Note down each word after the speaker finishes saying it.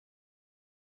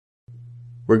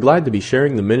We're glad to be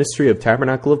sharing the ministry of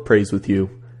Tabernacle of Praise with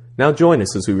you. Now join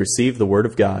us as we receive the Word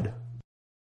of God.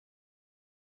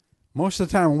 Most of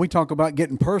the time when we talk about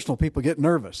getting personal, people get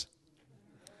nervous.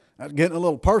 That's getting a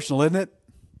little personal, isn't it?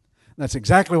 That's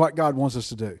exactly what God wants us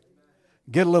to do.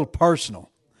 Get a little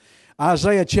personal.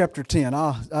 Isaiah chapter 10.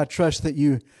 I trust that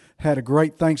you had a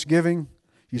great Thanksgiving.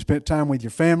 You spent time with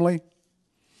your family.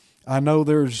 I know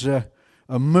there's a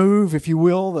move, if you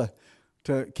will,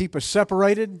 to keep us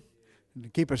separated, to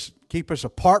keep us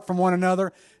apart from one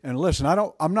another. And listen,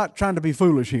 I'm not trying to be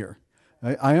foolish here.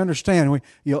 I understand.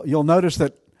 You'll notice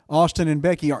that Austin and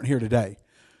Becky aren't here today.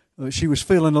 She was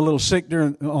feeling a little sick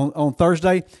on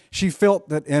Thursday. She felt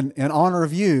that in honor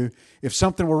of you, if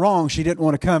something were wrong, she didn't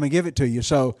want to come and give it to you.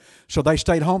 So they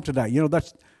stayed home today. You know,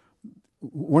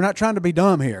 we're not trying to be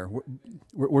dumb here.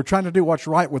 We're trying to do what's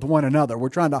right with one another. We're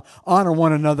trying to honor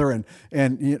one another,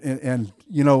 and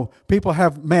you know, people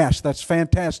have masks. That's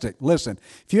fantastic. Listen,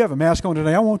 if you have a mask on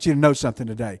today, I want you to know something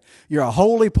today. You're a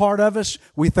holy part of us.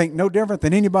 We think no different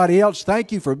than anybody else.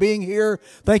 Thank you for being here.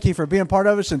 Thank you for being part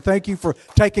of us, and thank you for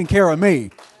taking care of me.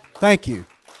 Thank you.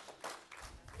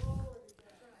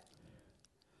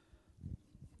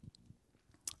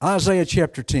 Isaiah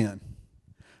chapter 10.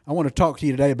 I want to talk to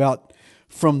you today about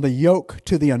from the yoke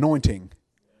to the anointing.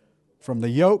 From the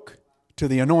yoke to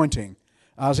the anointing.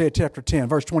 Isaiah chapter 10,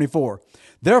 verse 24.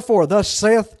 Therefore, thus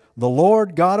saith the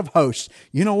Lord God of hosts.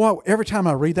 You know what? Every time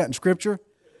I read that in Scripture,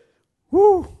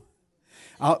 my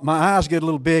eyes get a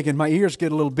little big and my ears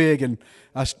get a little big. And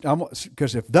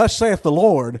because if thus saith the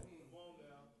Lord,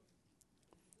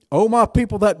 O my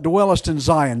people that dwellest in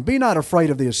Zion, be not afraid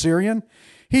of the Assyrian.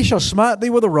 He shall smite thee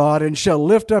with a rod, and shall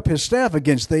lift up his staff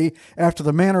against thee after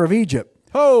the manner of Egypt.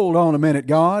 Hold on a minute,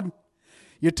 God.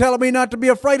 You're telling me not to be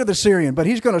afraid of the Syrian, but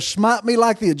he's going to smite me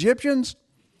like the Egyptians?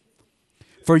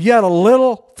 For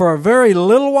a very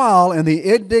little while, and the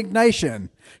indignation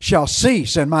shall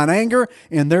cease, and mine anger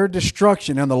in their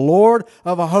destruction. And the Lord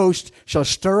of a host shall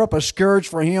stir up a scourge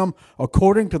for him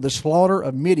according to the slaughter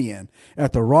of Midian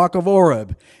at the rock of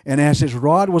Oreb. And as his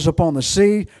rod was upon the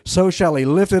sea, so shall he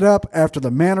lift it up after the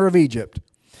manner of Egypt.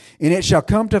 And it shall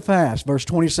come to pass, verse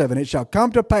 27, it shall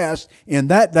come to pass in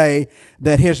that day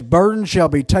that his burden shall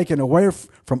be taken away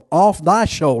from off thy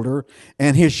shoulder,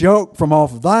 and his yoke from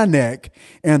off thy neck,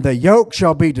 and the yoke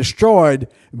shall be destroyed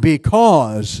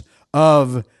because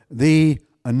of the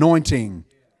anointing.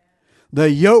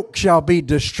 The yoke shall be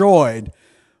destroyed.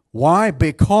 Why?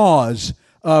 Because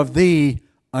of the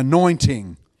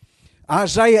anointing.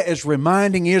 Isaiah is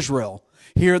reminding Israel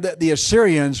here that the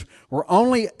Assyrians were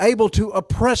only able to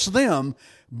oppress them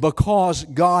because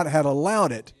God had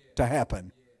allowed it to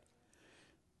happen.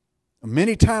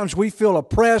 Many times we feel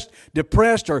oppressed,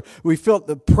 depressed, or we feel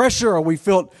the pressure, or we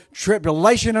feel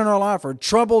tribulation in our life, or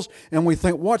troubles, and we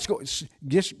think,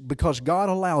 just because God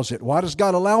allows it. Why does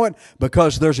God allow it?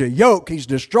 Because there's a yoke He's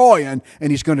destroying,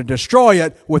 and He's going to destroy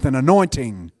it with an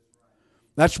anointing.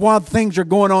 That's why things are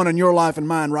going on in your life and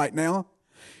mine right now.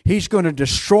 He's going to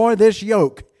destroy this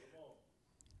yoke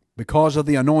because of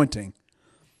the anointing.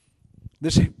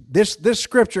 This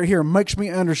scripture here makes me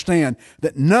understand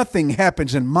that nothing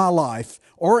happens in my life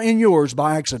or in yours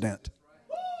by accident.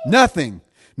 Nothing.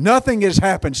 Nothing is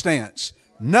happenstance.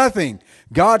 Nothing.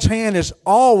 God's hand is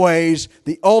always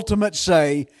the ultimate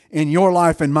say in your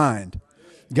life and mine.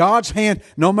 God's hand,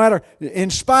 no matter, in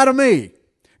spite of me,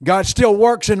 God still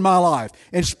works in my life.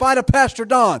 In spite of Pastor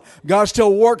Don, God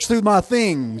still works through my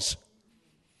things.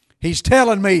 He's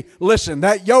telling me, listen,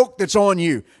 that yoke that's on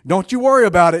you, don't you worry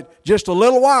about it. Just a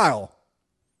little while.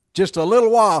 Just a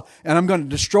little while, and I'm going to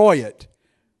destroy it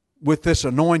with this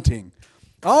anointing.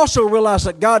 I also realize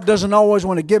that God doesn't always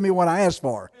want to give me what I ask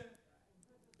for.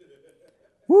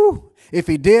 Woo! If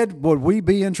He did, would we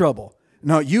be in trouble?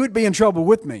 No, you would be in trouble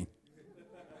with me.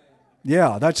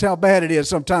 Yeah, that's how bad it is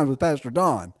sometimes with Pastor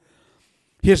Don.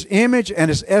 His image and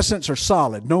His essence are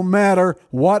solid. No matter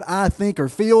what I think or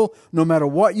feel, no matter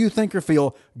what you think or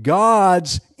feel,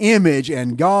 God's image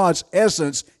and God's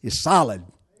essence is solid.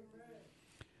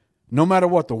 No matter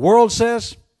what the world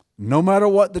says, no matter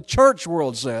what the church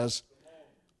world says,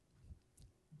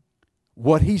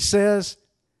 what He says,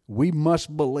 we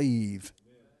must believe.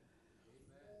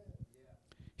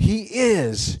 He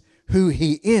is who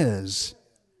He is.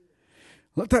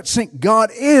 Let that sink. God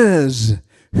is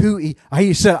who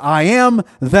He said, I am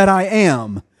that I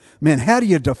am. Man, how do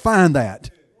you define that?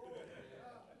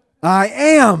 I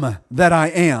am that I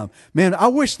am. Man, I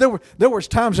wish there was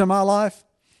times in my life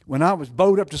when I was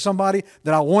bowed up to somebody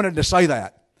that I wanted to say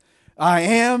that. I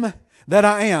am that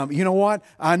I am. You know what?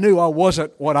 I knew I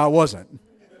wasn't what I wasn't.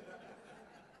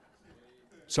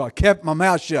 So I kept my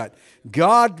mouth shut.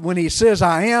 God, when He says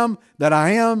I am, that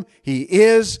I am, He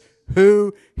is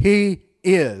who He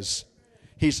is.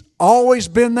 He's always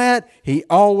been that. He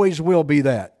always will be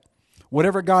that.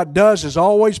 Whatever God does is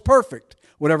always perfect.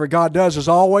 Whatever God does is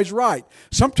always right.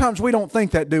 Sometimes we don't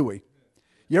think that, do we?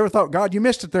 You ever thought, God, you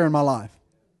missed it there in my life?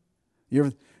 You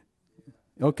ever?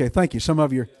 Okay, thank you. Some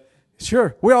of you,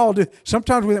 sure, we all do.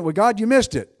 Sometimes we think, well, God, you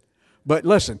missed it. But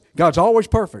listen, God's always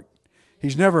perfect.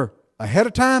 He's never ahead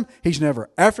of time. He's never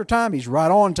after time. He's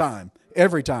right on time,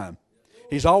 every time.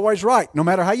 He's always right, no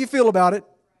matter how you feel about it.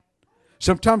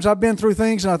 Sometimes I've been through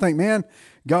things and I think, man,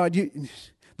 God,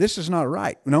 this is not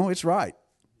right. No, it's right.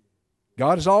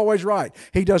 God is always right.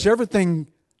 He does everything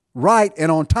right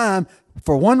and on time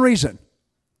for one reason,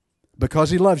 because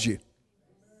He loves you.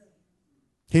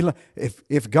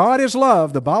 If God is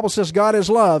love, the Bible says God is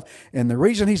love, and the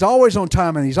reason He's always on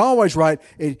time and He's always right,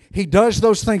 He does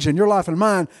those things in your life and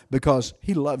mine because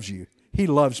He loves you. He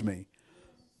loves me.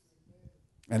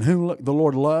 And whom the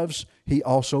Lord loves, He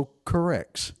also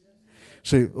corrects.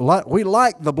 See, we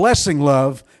like the blessing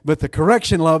love, but the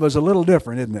correction love is a little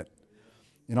different, isn't it?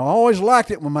 You know, I always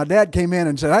liked it when my dad came in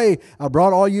and said, hey, I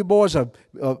brought all you boys a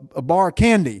bar of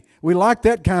candy. We liked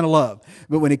that kind of love.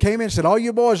 But when he came in and said, all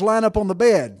you boys line up on the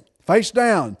bed, face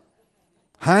down,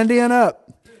 hind end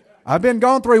up. I've been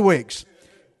gone 3 weeks.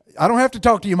 I don't have to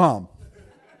talk to your mom.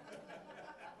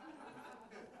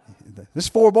 This is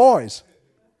 4 boys.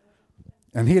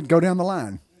 And he'd go down the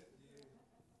line.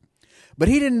 But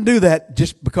he didn't do that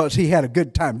just because he had a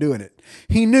good time doing it.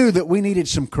 He knew that we needed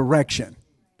some correction.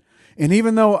 And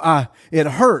even though it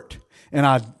hurt and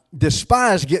I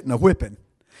despised getting a whipping,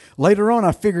 later on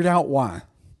I figured out why.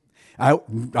 I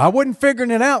wasn't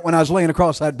figuring it out when I was laying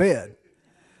across that bed.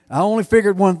 I only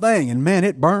figured one thing, and man,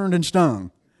 it burned and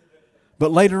stung.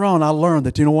 But later on I learned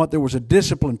that, you know what, there was a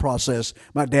discipline process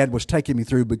my dad was taking me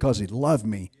through because he loved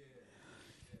me.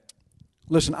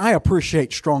 Listen, I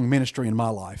appreciate strong ministry in my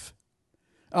life.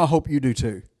 I hope you do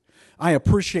too. I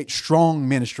appreciate strong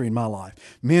ministry in my life.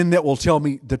 Men that will tell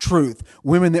me the truth.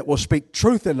 Women that will speak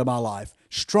truth into my life.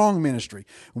 Strong ministry.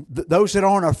 Those that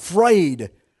aren't afraid.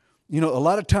 You know, a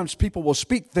lot of times people will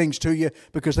speak things to you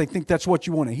because they think that's what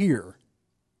you want to hear.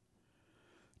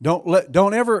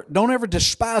 Don't ever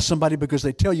despise somebody because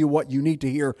they tell you what you need to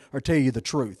hear or tell you the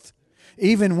truth.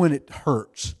 Even when it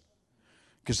hurts.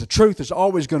 Because the truth is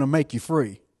always going to make you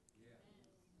free.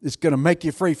 It's going to make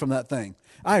you free from that thing.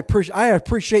 I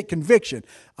appreciate conviction.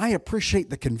 I appreciate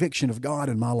the conviction of God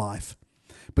in my life.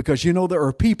 Because, you know, there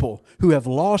are people who have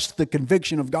lost the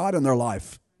conviction of God in their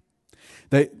life.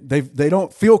 They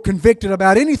don't feel convicted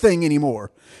about anything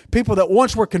anymore. People that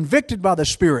once were convicted by the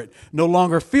Spirit no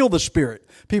longer feel the Spirit.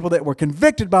 People that were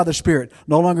convicted by the Spirit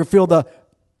no longer feel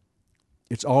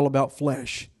it's all about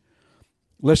flesh.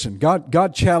 Listen,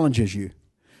 God challenges you.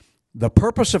 The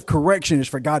purpose of correction is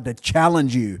for God to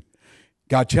challenge you.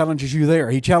 God challenges you there.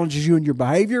 He challenges you in your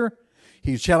behavior.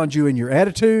 He'll challenge you in your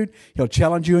attitude. He'll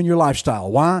challenge you in your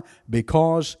lifestyle. Why?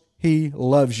 Because He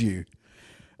loves you.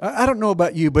 I don't know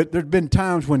about you, but there's been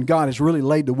times when God has really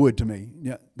laid the wood to me.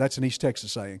 Yeah, that's an East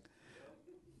Texas saying.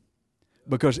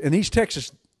 Because in East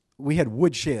Texas, we had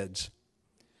wood sheds.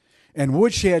 And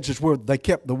wood sheds is where they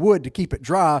kept the wood to keep it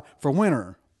dry for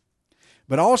winter.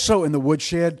 But also in the wood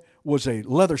shed was a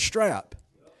leather strap.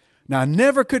 Now, I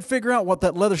never could figure out what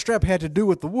that leather strap had to do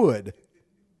with the wood,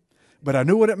 but I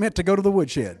knew what it meant to go to the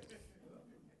woodshed.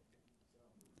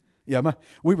 Yeah,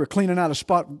 we were cleaning out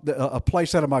a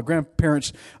place out of my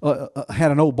grandparents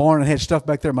had an old barn and had stuff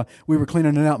back there. We were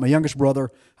cleaning it out. My youngest brother,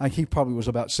 he probably was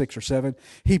about 6 or 7.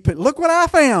 He put, look what I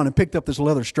found, and picked up this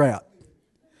leather strap.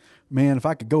 Man, if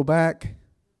I could go back,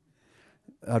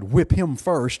 I'd whip him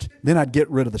first, then I'd get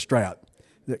rid of the strap.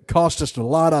 It cost us a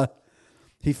lot of.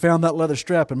 He found that leather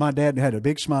strap, and my dad had a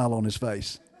big smile on his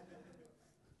face.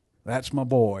 That's my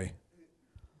boy.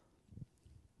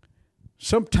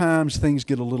 Sometimes things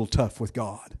get a little tough with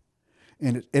God.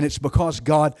 And it's because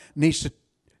God needs to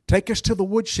take us to the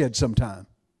woodshed sometime.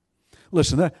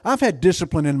 Listen, I've had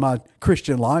discipline in my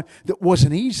Christian life that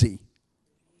wasn't easy.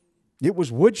 It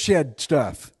was woodshed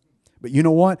stuff. But you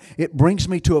know what? It brings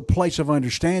me to a place of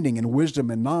understanding and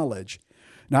wisdom and knowledge.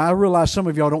 Now, I realize some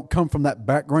of y'all don't come from that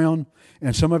background,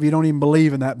 and some of you don't even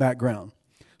believe in that background.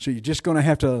 So you're just going to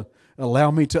have to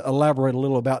allow me to elaborate a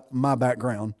little about my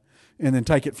background and then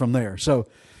take it from there. So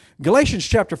Galatians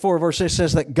chapter 4, verse 6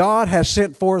 says that God has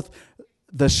sent forth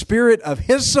the Spirit of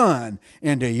His Son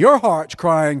into your hearts,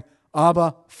 crying,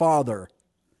 Abba, Father.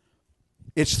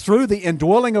 It's through the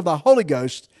indwelling of the Holy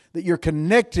Ghost that you're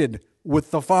connected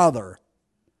with the Father.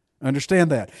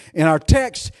 Understand that. In our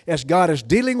text, as God is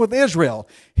dealing with Israel,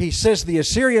 He says the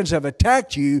Assyrians have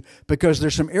attacked you because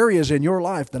there's some areas in your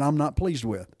life that I'm not pleased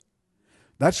with.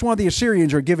 That's why the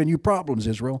Assyrians are giving you problems,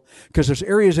 Israel, because there's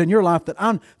areas in your life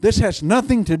that this has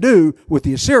nothing to do with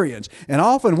the Assyrians. And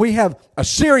often we have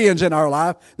Assyrians in our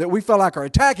life that we feel like are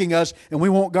attacking us, and we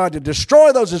want God to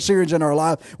destroy those Assyrians in our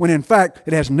life, when in fact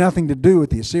it has nothing to do with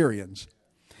the Assyrians.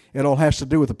 It all has to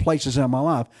do with the places in my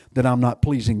life that I'm not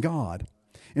pleasing God.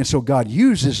 And so God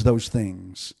uses those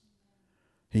things.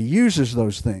 He uses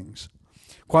those things.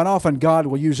 Quite often God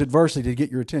will use adversity to get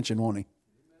your attention, won't He?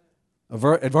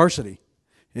 Adversity.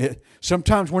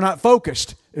 Sometimes we're not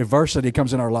focused. Adversity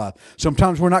comes in our life.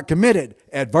 Sometimes we're not committed.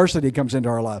 Adversity comes into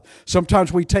our life.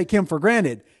 Sometimes we take Him for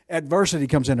granted. Adversity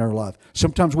comes into our life.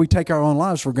 Sometimes we take our own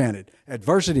lives for granted.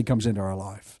 Adversity comes into our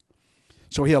life.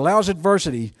 So He allows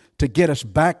adversity to get us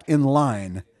back in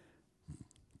line.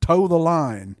 Toe the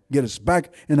line. Get us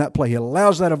back in that play. He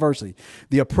allows that adversity.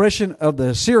 The oppression of the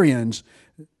Assyrians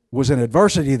was an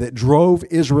adversity that drove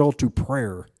Israel to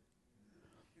prayer.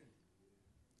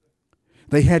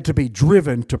 They had to be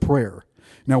driven to prayer.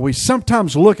 Now, we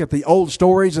sometimes look at the old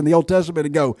stories in the Old Testament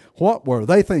and go, what were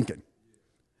they thinking?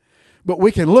 But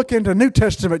we can look into New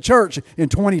Testament church in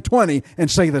 2020 and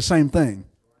say the same thing.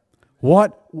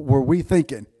 What were we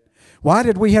thinking? Why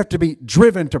did we have to be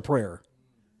driven to prayer?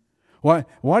 Why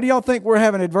do y'all think we're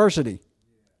having adversity?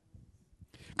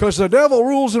 Because the devil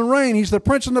rules and reigns. He's the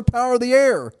prince and the power of the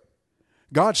air.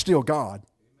 God's still God.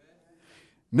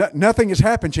 Nothing has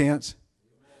happened, chance.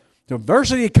 The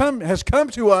adversity has come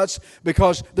to us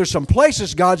because there's some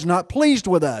places God's not pleased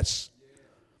with us.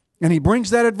 And He brings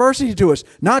that adversity to us,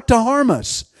 not to harm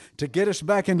us, to get us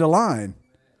back into line.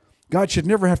 God should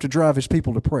never have to drive His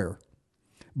people to prayer.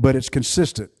 But it's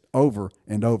consistent over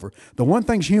and over. The one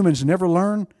thing humans never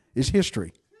learn is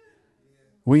history.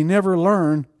 We never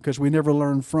learn because we never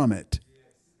learn from it.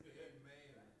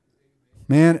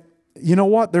 Man, you know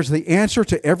what? There's the answer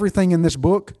to everything in this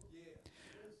book.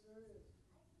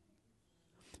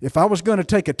 If I was going to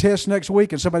take a test next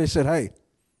week and somebody said, hey,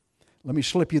 let me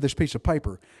slip you this piece of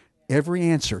paper, every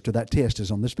answer to that test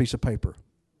is on this piece of paper.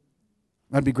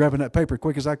 I'd be grabbing that paper as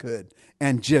quick as I could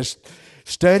and just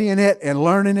studying it and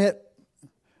learning it.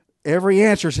 Every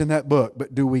answer's in that book,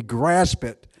 but do we grasp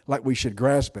it like we should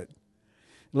grasp it?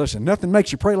 Listen, nothing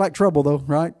makes you pray like trouble, though,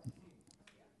 right?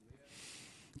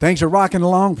 Things are rocking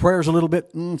along, prayer's a little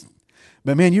bit,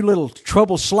 but man, you little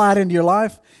trouble slide into your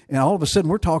life, and all of a sudden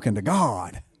we're talking to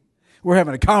God. We're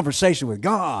having a conversation with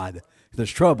God.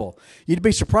 There's trouble. You'd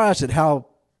be surprised at how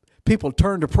people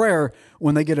turn to prayer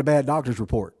when they get a bad doctor's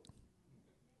report.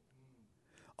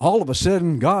 All of a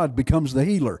sudden, God becomes the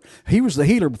healer. He was the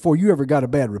healer before you ever got a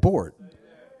bad report.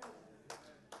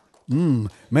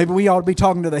 Maybe we ought to be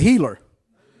talking to the healer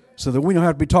so that we don't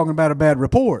have to be talking about a bad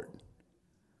report.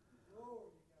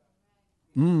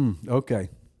 Okay.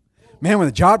 Man, when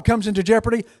the job comes into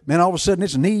jeopardy, man, all of a sudden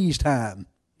it's knees time.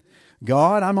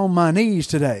 God, I'm on my knees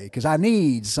today because I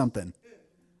need something.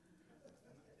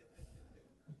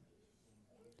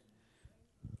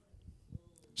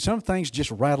 Some things just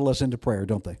rattle us into prayer,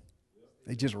 don't they?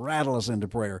 They just rattle us into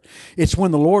prayer. It's when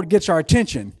the Lord gets our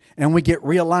attention and we get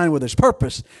realigned with His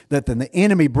purpose that then the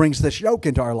enemy brings this yoke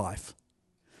into our life.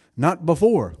 Not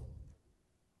before.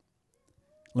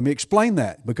 Let me explain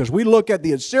that, because we look at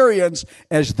the Assyrians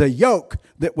as the yoke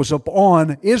that was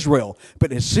upon Israel,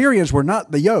 but Assyrians were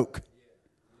not the yoke.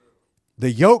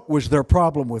 The yoke was their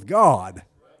problem with God.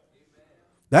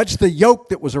 That's the yoke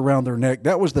that was around their neck.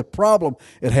 That was the problem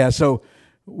it has. So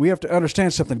we have to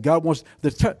understand something. God wants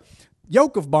the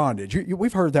yoke of bondage.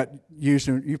 We've heard that used,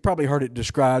 and you've probably heard it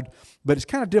described, but it's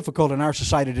kind of difficult in our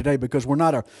society today because we're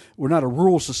not a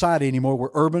rural society anymore. We're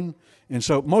urban, and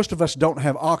so most of us don't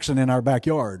have oxen in our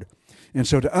backyard. And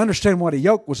so to understand what a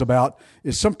yoke was about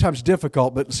is sometimes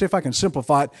difficult, but let's see if I can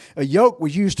simplify it. A yoke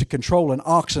was used to control an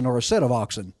oxen or a set of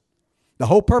oxen. The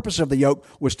whole purpose of the yoke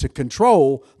was to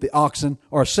control the oxen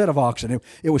or a set of oxen.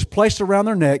 It was placed around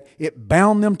their neck. It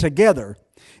bound them together.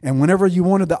 And whenever you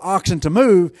wanted the oxen to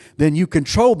move, then you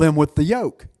controlled them with the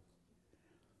yoke.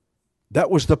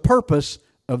 That was the purpose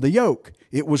of the yoke.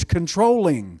 It was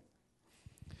controlling.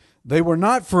 They were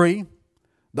not free.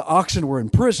 The oxen were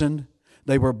imprisoned.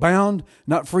 They were bound,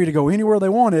 not free to go anywhere they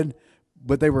wanted,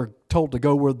 but they were told to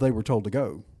go where they were told to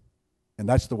go. And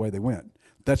that's the way they went.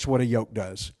 That's what a yoke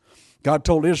does. God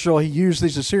told Israel He used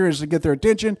these Assyrians to get their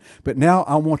attention, but now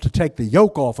I want to take the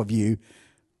yoke off of you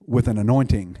with an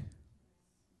anointing.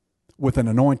 With an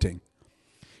anointing.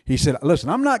 He said, listen,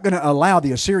 I'm not going to allow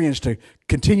the Assyrians to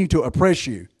continue to oppress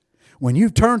you. When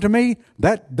you've turned to me,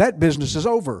 that business is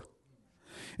over.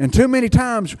 And too many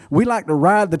times we like to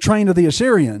ride the train of the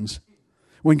Assyrians.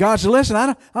 When God says,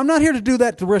 listen, I'm not here to do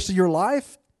that the rest of your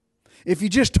life. If you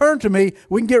just turn to me,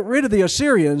 we can get rid of the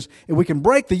Assyrians and we can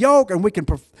break the yoke and we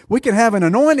can have an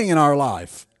anointing in our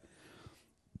life.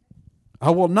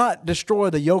 I will not destroy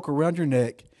the yoke around your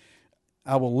neck.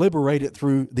 I will liberate it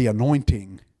through the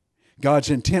anointing.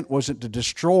 God's intent wasn't to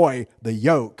destroy the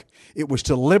yoke. It was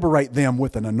to liberate them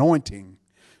with an anointing.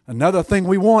 Another thing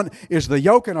we want is the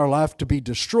yoke in our life to be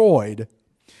destroyed,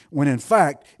 when in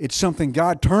fact it's something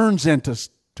God turns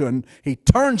He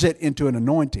turns it into an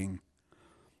anointing.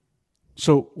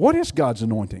 So what is God's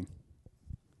anointing?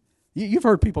 You've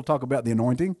heard people talk about the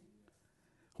anointing.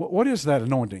 What is that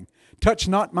anointing? Touch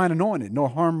not mine anointed, nor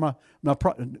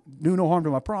do no harm to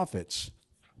my prophets.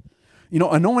 You know,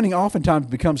 anointing oftentimes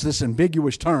becomes this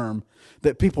ambiguous term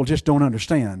that people just don't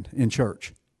understand in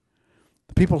church.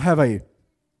 People have a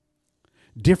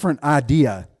different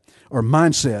idea or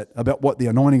mindset about what the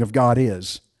anointing of God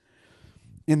is.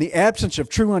 In the absence of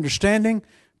true understanding,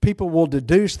 people will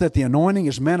deduce that the anointing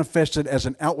is manifested as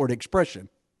an outward expression.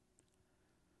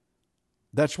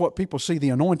 That's what people see the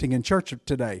anointing in church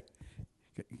today.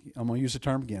 I'm going to use the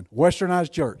term again.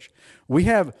 Westernized church.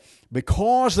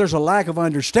 Because there's a lack of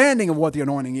understanding of what the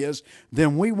anointing is,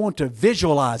 then we want to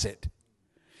visualize it.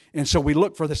 And so we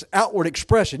look for this outward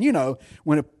expression. You know,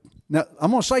 now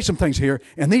I'm going to say some things here,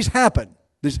 and these happen.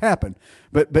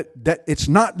 But that it's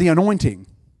not the anointing.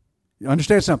 You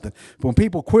understand something? But when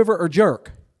people quiver or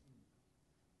jerk,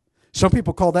 some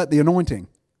people call that the anointing.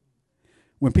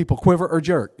 When people quiver or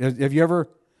jerk. Have you ever?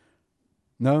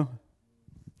 No?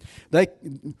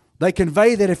 They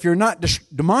convey that if you're not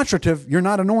demonstrative, you're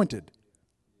not anointed.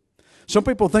 Some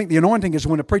people think the anointing is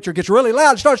when a preacher gets really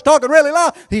loud, starts talking really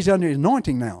loud. He's under the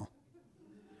anointing now.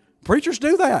 Preachers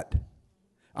do that.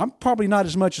 I'm probably not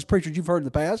as much as preachers you've heard in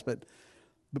the past, but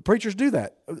preachers do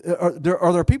that.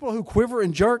 Are there people who quiver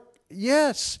and jerk?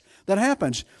 Yes, that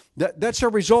happens. That's a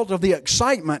result of the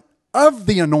excitement of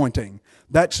the anointing.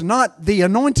 That's not the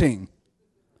anointing.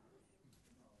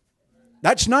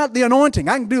 That's not the anointing.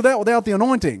 I can do that without the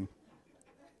anointing.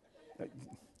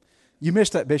 You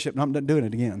missed that, Bishop, and I'm not doing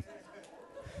it again.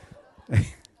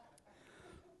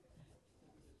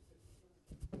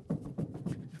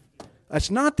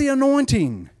 That's not the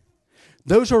anointing.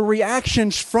 Those are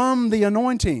reactions from the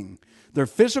anointing. They're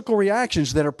physical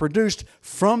reactions that are produced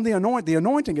from the anointing. The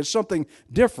anointing is something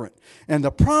different. And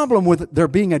the problem with there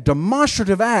being a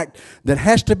demonstrative act that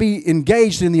has to be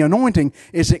engaged in the anointing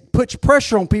is it puts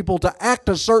pressure on people to act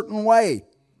a certain way.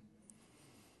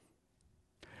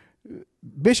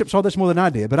 Bishop saw this more than I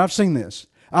did, but I've seen this.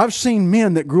 I've seen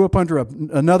men that grew up under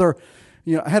another,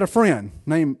 I had a friend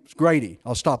named Grady.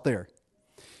 I'll stop there.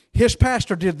 His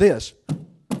pastor did this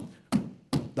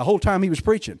the whole time he was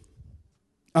preaching,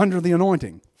 under the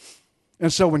anointing.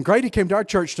 And so when Grady came to our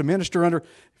church to minister under,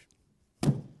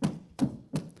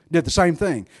 did the same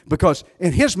thing. Because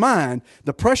in his mind,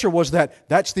 the pressure was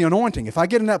that's the anointing. If I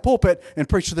get in that pulpit and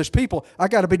preach to this people, I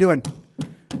got to be doing,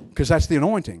 because that's the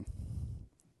anointing.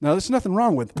 Now, there's nothing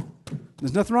wrong with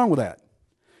that.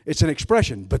 It's an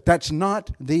expression, but that's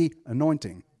not the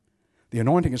anointing. The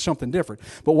anointing is something different.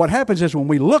 But what happens is when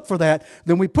we look for that,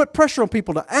 then we put pressure on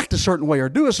people to act a certain way or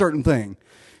do a certain thing.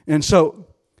 And so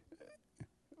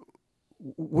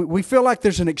we feel like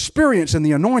there's an experience in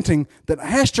the anointing that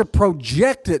has to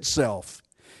project itself.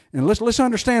 And let's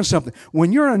understand something.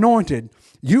 When you're anointed,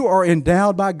 you are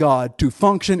endowed by God to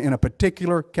function in a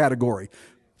particular category.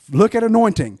 Look at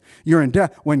anointing. You're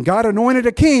endowed. When God anointed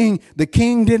a king, the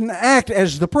king didn't act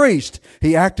as the priest.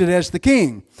 He acted as the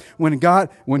king. When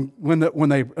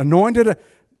they anointed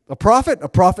a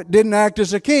prophet didn't act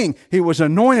as a king. He was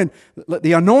anointed.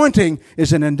 The anointing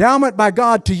is an endowment by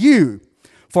God to you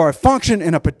for a function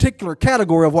in a particular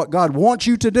category of what God wants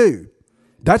you to do.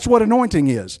 That's what anointing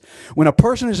is. When a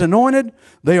person is anointed,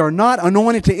 they are not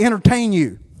anointed to entertain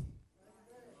you.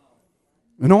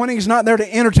 Anointing is not there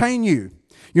to entertain you.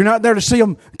 You're not there to see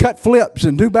them cut flips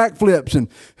and do back flips and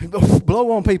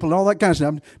blow on people and all that kind of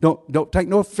stuff. Don't take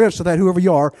no offense to that, whoever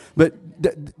you are, but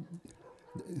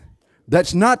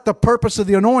that's not the purpose of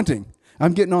the anointing.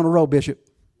 I'm getting on a roll, Bishop.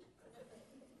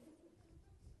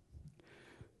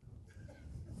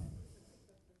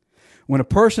 When a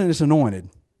person is anointed,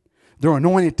 they're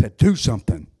anointed to do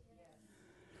something.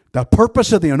 The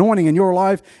purpose of the anointing in your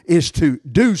life is to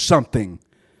do something.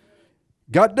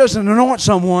 God doesn't anoint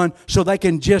someone so they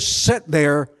can just sit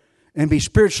there and be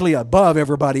spiritually above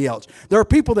everybody else. There are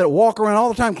people that walk around all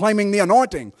the time claiming the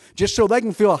anointing just so they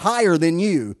can feel higher than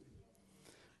you.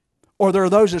 Or there are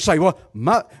those that say, well,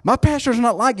 my pastor's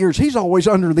not like yours. He's always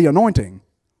under the anointing.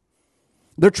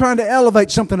 They're trying to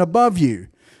elevate something above you.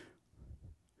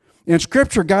 In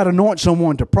Scripture, God anoints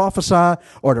someone to prophesy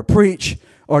or to preach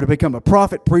or to become a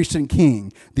prophet, priest, and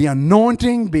king. The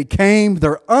anointing became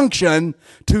their unction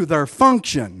to their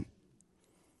function.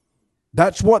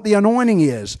 That's what the anointing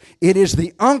is. It is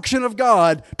the unction of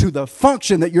God to the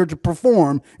function that you're to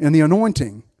perform in the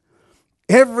anointing.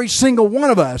 Every single one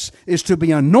of us is to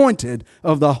be anointed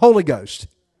of the Holy Ghost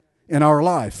in our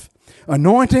life.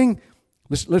 Anointing,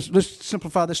 let's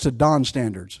simplify this to Don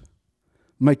standards.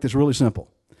 Make this really simple.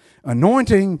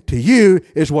 Anointing to you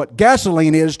is what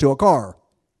gasoline is to a car.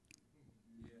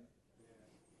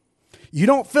 You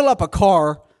don't fill up a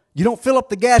car, you don't fill up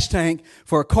the gas tank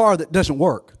for a car that doesn't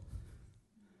work.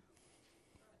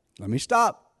 Let me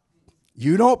stop.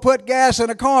 You don't put gas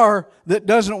in a car that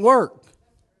doesn't work.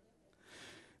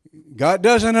 God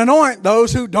doesn't anoint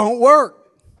those who don't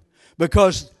work,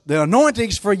 because the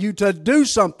anointing's for you to do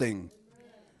something.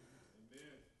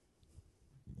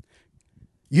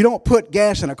 You don't put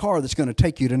gas in a car that's going to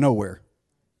take you to nowhere.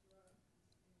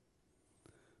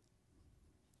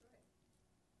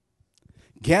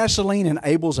 Gasoline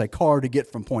enables a car to get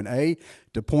from point A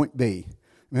to point B.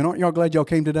 Man, aren't y'all glad y'all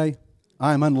came today?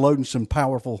 I am unloading some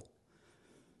powerful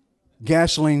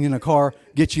gasoline in a car,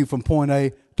 gets you from point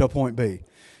A to point B.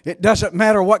 It doesn't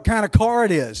matter what kind of car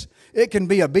it is. It can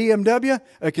be a BMW.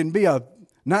 It can be a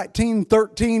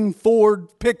 1913 Ford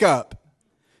pickup.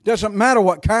 Doesn't matter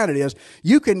what kind it is.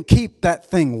 You can keep that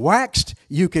thing waxed.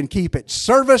 You can keep it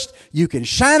serviced. You can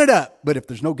shine it up. But if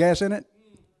there's no gas in it,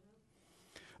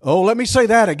 oh, let me say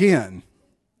that again.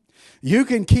 You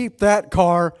can keep that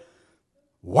car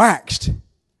waxed,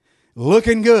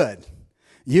 looking good.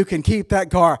 You can keep that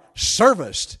car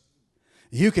serviced.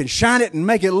 You can shine it and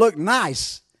make it look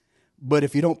nice. But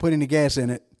if you don't put any gas in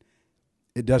it,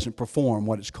 it doesn't perform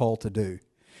what it's called to do.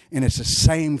 And it's the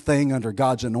same thing under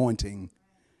God's anointing.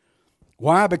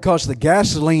 Why? Because the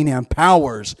gasoline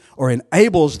empowers or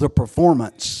enables the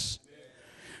performance.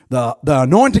 The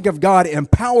anointing of God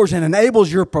empowers and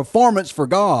enables your performance for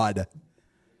God.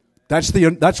 That's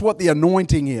what the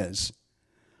anointing is.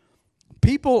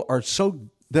 People are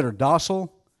that are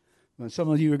docile. Some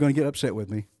of you are going to get upset with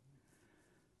me.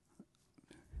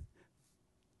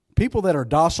 People that are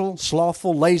docile,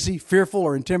 slothful, lazy, fearful,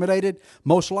 or intimidated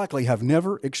most likely have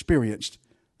never experienced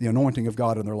the anointing of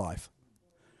God in their life.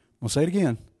 I'll say it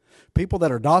again. People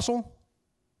that are docile,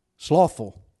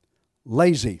 slothful,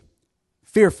 lazy,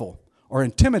 fearful, or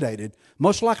intimidated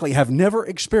most likely have never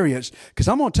experienced, because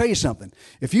I'm going to tell you something.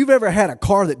 If you've ever had a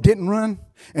car that didn't run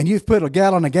and you've put a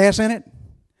gallon of gas in it,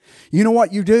 you know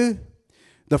what you do?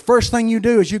 The first thing you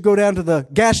do is you go down to the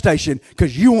gas station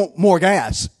because you want more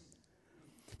gas.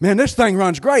 Man, this thing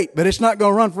runs great, but it's not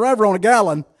going to run forever on a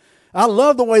gallon. I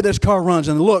love the way this car runs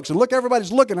and looks. And look,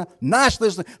 everybody's looking how nice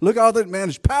this thing. Look, all this, man,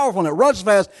 it's powerful and it runs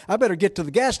fast. I better get to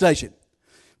the gas station.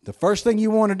 The first thing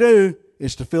you want to do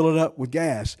is to fill it up with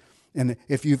gas. And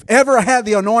if you've ever had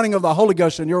the anointing of the Holy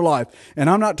Ghost in your life, and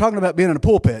I'm not talking about being in a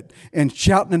pulpit and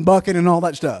shouting and bucking and all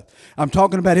that stuff. I'm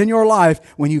talking about in your life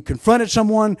when you confronted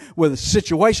someone with a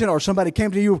situation or somebody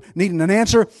came to you needing an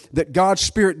answer, that God's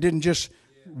Spirit didn't just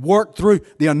work through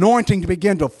the anointing to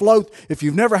begin to flow. If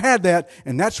you've never had that,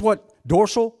 and that's what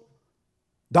docile,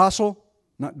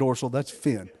 not dorsal, that's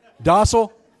fin.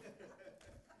 Docile,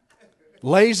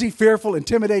 lazy, fearful,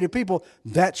 intimidated people,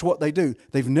 that's what they do.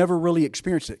 They've never really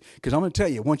experienced it. Because I'm going to tell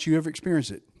you, once you ever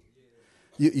experience it,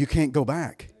 you can't go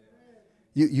back.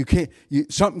 You can't.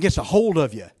 Something gets a hold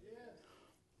of you.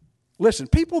 Listen,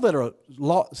 people that are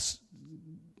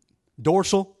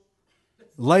dorsal,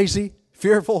 lazy,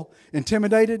 fearful,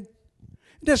 intimidated,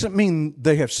 it doesn't mean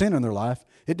they have sin in their life.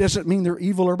 It doesn't mean they're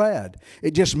evil or bad.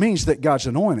 It just means that God's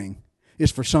anointing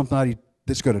is for somebody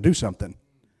that's going to do something.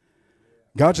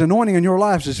 God's anointing in your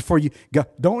life is for you.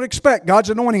 Don't expect God's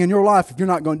anointing in your life if you're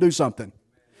not going to do something.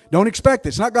 Don't expect it.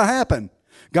 It's not going to happen.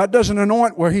 God doesn't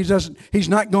anoint where He's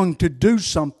not going to do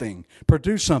something,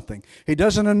 produce something. He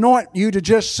doesn't anoint you to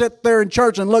just sit there in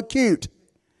church and look cute.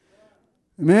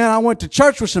 Man, I went to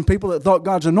church with some people that thought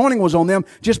God's anointing was on them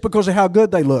just because of how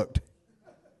good they looked.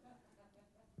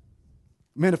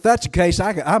 Man, if that's the case,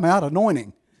 I'm out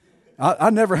anointing.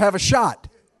 I never have a shot.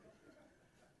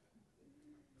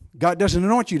 God doesn't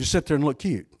anoint you to sit there and look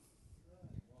cute.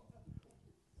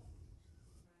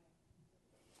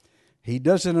 He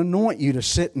doesn't anoint you to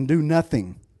sit and do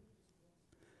nothing.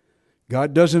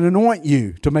 God doesn't anoint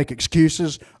you to make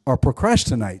excuses or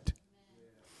procrastinate.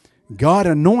 God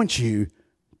anoints you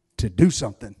to do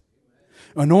something.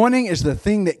 Anointing is the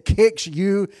thing that kicks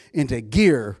you into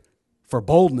gear for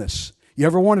boldness. You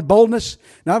ever wanted boldness?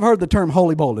 Now, I've heard the term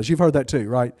holy boldness. You've heard that too,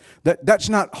 right? That's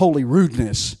not holy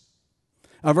rudeness.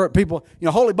 I've heard people,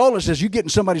 holy boldness is you get in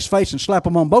somebody's face and slap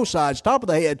them on both sides, top of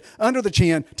the head, under the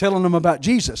chin, telling them about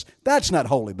Jesus. That's not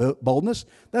holy boldness.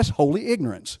 That's holy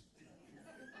ignorance.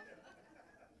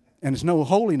 And there's no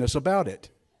holiness about it.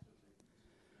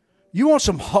 You want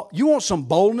some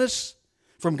boldness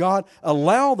from God?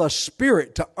 Allow the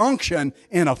Spirit to unction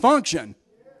in a function.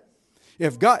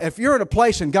 If you're in a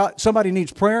place and somebody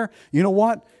needs prayer, you know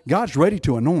what? God's ready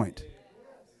to anoint.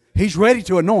 He's ready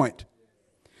to anoint.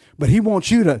 But He wants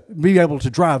you to be able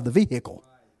to drive the vehicle.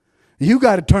 You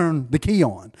got to turn the key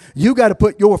on. You got to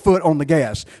put your foot on the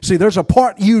gas. See, there's a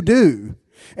part you do.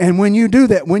 And when you do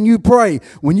that, when you pray,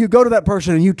 when you go to that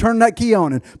person and you turn that key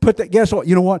on and put that gas on,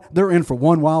 you know what? They're in for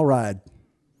one wild ride.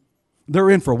 They're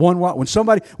in for one wild.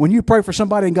 When you pray for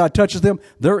somebody and God touches them,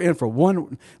 they're in for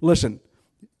one. Listen,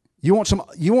 you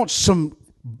want some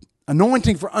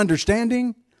anointing for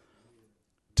understanding?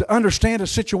 To understand a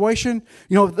situation.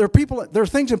 There are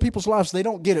things in people's lives they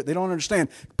don't get it. They don't understand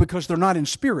because they're not in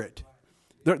spirit.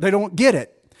 They don't get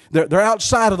it. They're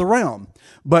outside of the realm.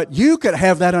 But you could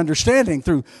have that understanding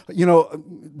through,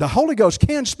 the Holy Ghost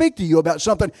can speak to you about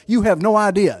something you have no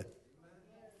idea.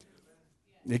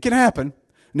 It can happen.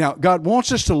 Now, God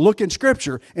wants us to look in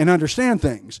Scripture and understand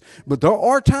things. But there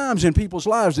are times in people's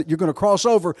lives that you're going to cross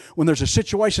over when there's a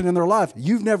situation in their life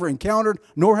you've never encountered,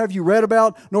 nor have you read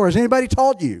about, nor has anybody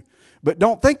taught you. But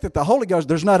don't think that the Holy Ghost,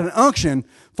 there's not an unction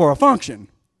for a function.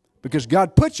 Because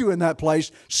God put you in that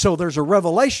place, so there's a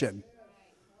revelation.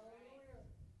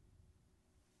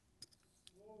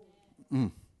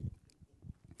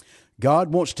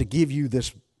 God wants to give you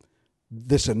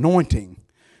this anointing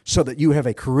so that you have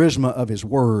a charisma of His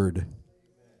Word.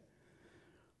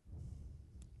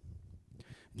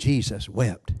 Jesus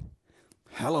wept.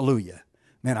 Hallelujah.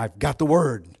 Man, I've got the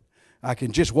Word. I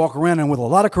can just walk around and with a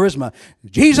lot of charisma.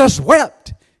 Jesus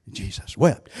wept. Jesus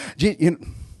wept.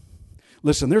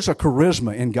 Listen, there's a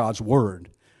charisma in God's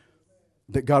Word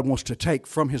that God wants to take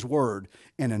from His Word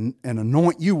and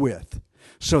anoint you with,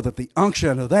 so that the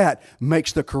unction of that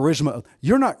makes the charisma.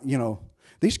 You're not,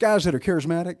 these guys that are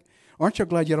charismatic, aren't you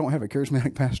glad you don't have a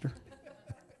charismatic pastor?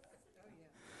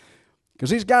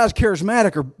 Because these guys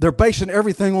charismatic they're basing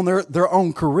everything on their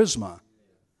own charisma.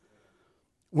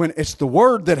 When it's the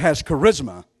Word that has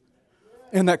charisma,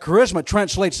 and that charisma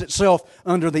translates itself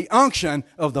under the unction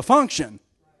of the function.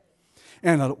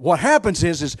 And what happens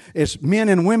is men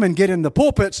and women get in the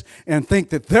pulpits and think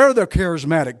that they're the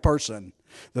charismatic person,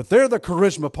 that they're the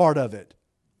charisma part of it.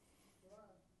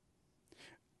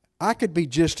 I could be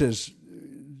just as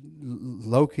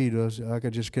low-key does. I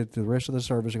could just get the rest of the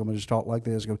service, I'm going to just talk like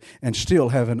this, and still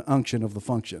have an unction of the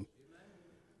function.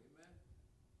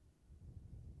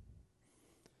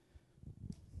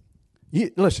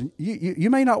 Listen, you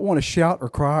may not want to shout or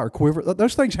cry or quiver.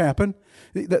 Those things happen.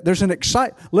 There's an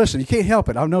Listen, you can't help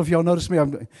it. I don't know if y'all noticed me.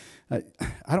 I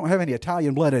don't have any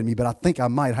Italian blood in me, but I think I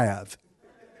might have.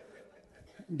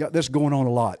 Got this going on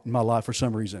a lot in my life for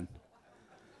some reason.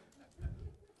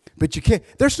 But you can't.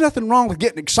 There's nothing wrong with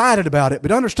getting excited about it.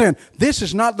 But understand, this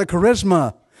is not the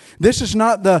charisma. This is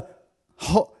not the.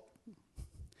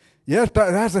 Yes,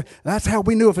 that's how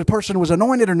we knew if a person was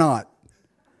anointed or not.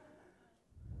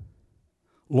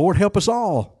 Lord, help us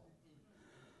all.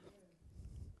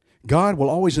 God will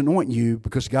always anoint you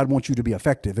because God wants you to be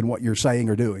effective in what you're saying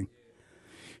or doing.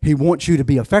 He wants you to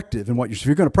be effective in what you're. If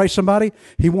you're going to pray somebody,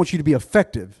 He wants you to be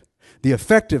effective. The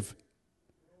effective.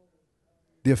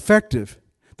 The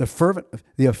fervent.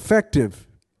 The effective.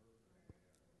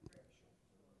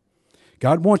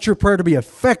 God wants your prayer to be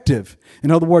effective.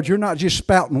 In other words, you're not just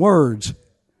spouting words.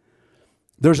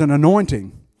 There's an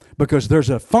anointing. Because there's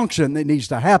a function that needs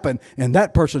to happen in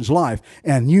that person's life,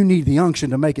 and you need the unction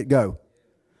to make it go.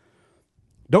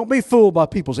 Don't be fooled by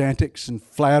people's antics and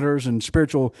flatters and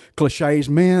spiritual cliches.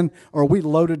 Man, are we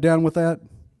loaded down with that?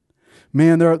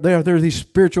 Man, there are these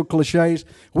spiritual cliches.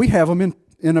 We have them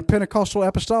in a Pentecostal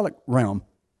apostolic realm.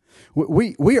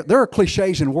 There are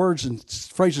cliches and words and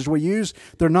phrases we use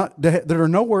that are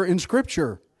nowhere in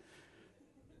Scripture.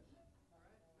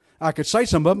 I could say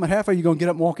some of them, and half of you are going to get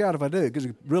up and walk out if I do, because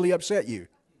it really upset you.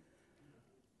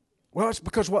 Well, it's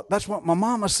because that's what my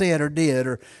mama said or did,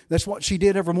 or that's what she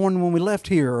did every morning when we left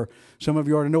here. Or some of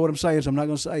you already know what I'm saying, so I'm not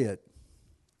going to say it.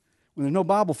 When there's no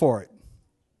Bible for it.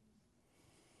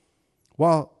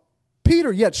 While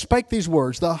Peter yet spake these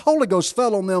words, the Holy Ghost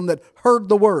fell on them that heard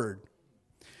the word.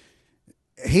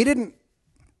 He didn't.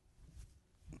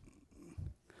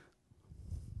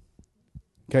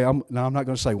 Okay, I'm not going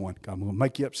to say one. I'm going to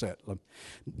make you upset.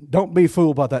 Don't be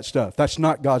fooled by that stuff. That's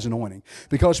not God's anointing.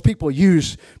 Because people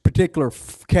use particular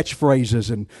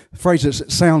catchphrases and phrases that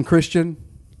sound Christian.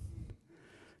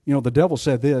 You know, the devil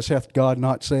said this, hath God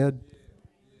not said?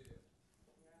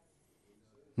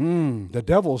 The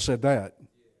devil said that.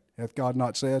 Hath God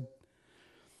not said?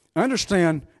 I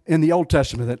understand in the Old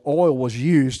Testament that oil was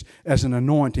used as an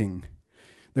anointing.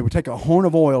 They would take a horn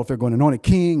of oil if they're going to anoint a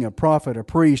king, a prophet, a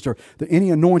priest, or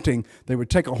any anointing. They would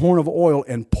take a horn of oil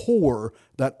and pour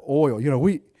that oil. You know,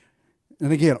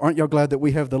 and again, aren't y'all glad that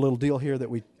we have the little deal here that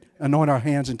we anoint our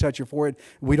hands and touch your forehead?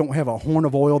 We don't have a horn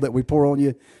of oil that we pour on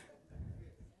you.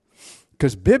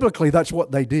 Because biblically, that's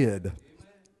what they did.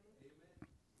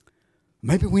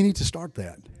 Maybe we need to start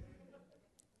that.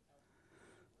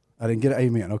 I didn't get an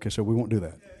amen. Okay, so we won't do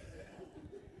that.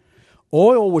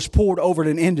 Oil was poured over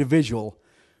an individual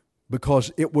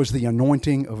because it was the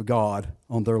anointing of God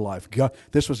on their life. God,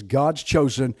 this was God's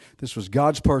chosen. This was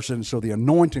God's person. So the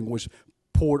anointing was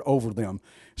poured over them.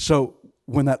 So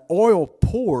when that oil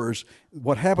pours,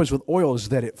 what happens with oil is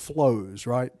that it flows,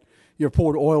 right? You ever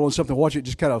poured oil on something, watch it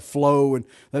just kind of flow, and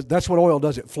that's what oil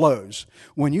does, it flows.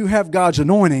 When you have God's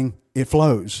anointing, it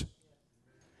flows.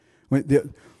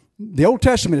 The Old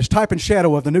Testament is type and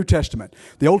shadow of the New Testament.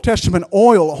 The Old Testament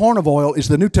oil, horn of oil, is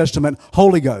the New Testament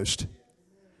Holy Ghost.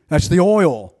 That's the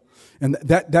oil. And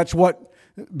that's what,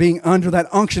 being under that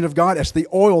unction of God, that's the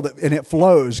oil, and it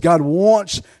flows. God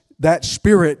wants that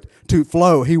Spirit to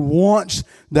flow. He wants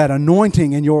that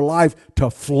anointing in your life to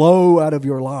flow out of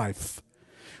your life.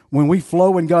 When we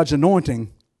flow in God's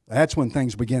anointing, that's when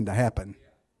things begin to happen.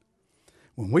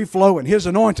 When we flow in His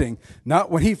anointing, not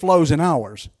when He flows in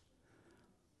ours.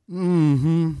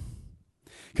 Because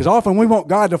often we want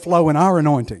God to flow in our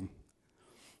anointing.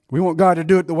 We want God to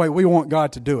do it the way we want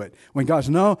God to do it. When God says,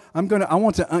 no, I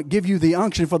want to give you the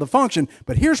unction for the function,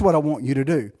 but here's what I want you to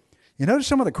do. You notice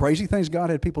some of the crazy things God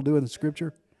had people do in the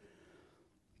Scripture?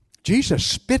 Jesus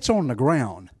spits on the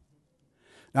ground.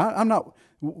 Now,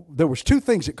 there was two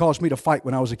things that caused me to fight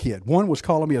when I was a kid. One was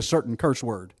calling me a certain curse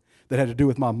word that had to do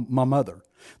with my mother.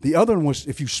 The other one was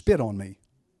if you spit on me.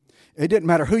 It didn't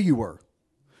matter who you were.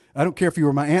 I don't care if you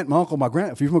were my aunt, my uncle,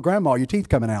 if you were my grandma, your teeth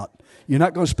coming out. You're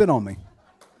not going to spit on me.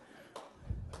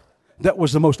 That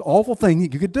was the most awful thing you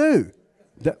could do.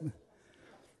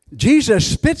 Jesus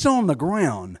spits on the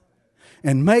ground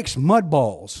and makes mud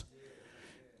balls.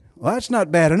 Well, that's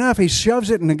not bad enough. He shoves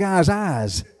it in the guy's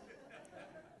eyes.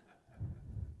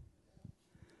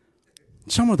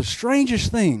 Some of the strangest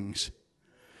things.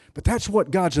 But that's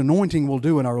what God's anointing will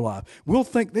do in our life. We'll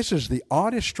think this is the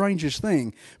oddest, strangest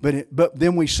thing, but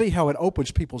then we see how it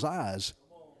opens people's eyes.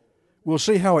 We'll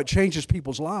see how it changes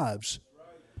people's lives.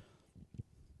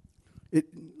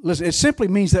 Listen, it simply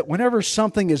means that whenever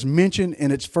something is mentioned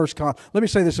in its first let me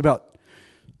say this about,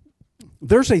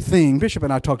 there's a thing, Bishop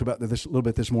and I talked about this a little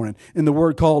bit this morning, in the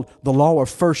word called the law of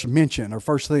first mention, or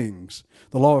first things.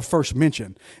 The law of first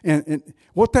mention. And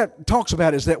what that talks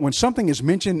about is that when something is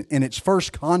mentioned in its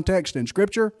first context in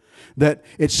Scripture, that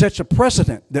it sets a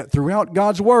precedent that throughout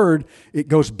God's Word, it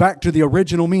goes back to the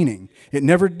original meaning. It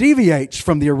never deviates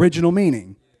from the original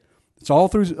meaning. It's all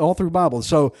through Bible.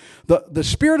 So the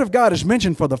Spirit of God is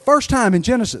mentioned for the first time in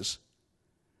Genesis.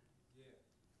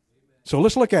 So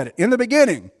let's look at it. In the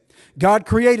beginning, God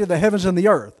created the heavens and the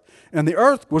earth. And the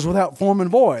earth was without form and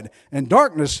void. And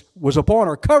darkness was upon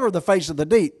or covered the face of the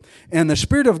deep. And the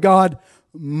Spirit of God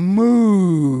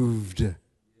moved.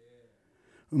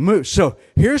 So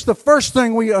here's the first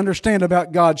thing we understand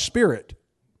about God's Spirit.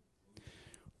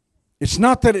 It's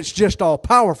not that it's just all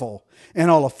powerful and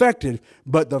all effective,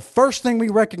 but the first thing we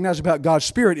recognize about God's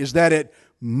Spirit is that it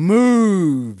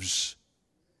moves.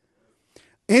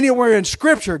 Anywhere in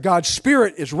Scripture, God's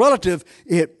Spirit is relative.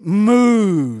 It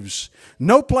moves.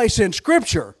 No place in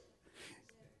Scripture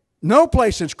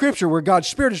where God's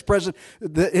Spirit is present,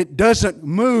 it doesn't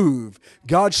move.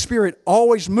 God's Spirit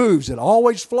always moves. It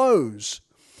always flows.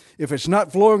 If it's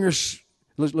not flowing,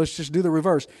 let's just do the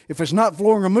reverse. If it's not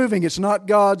flowing or moving, it's not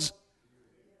God's.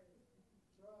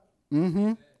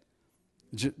 The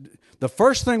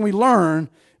first thing we learn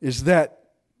is that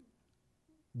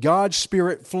God's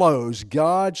Spirit flows.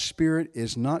 God's Spirit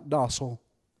is not docile.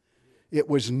 It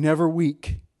was never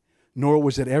weak, nor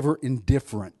was it ever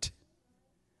indifferent.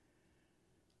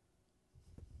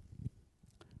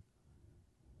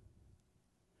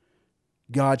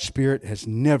 God's Spirit has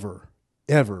never,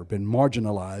 ever been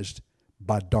marginalized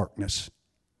by darkness.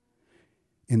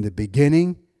 In the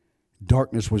beginning,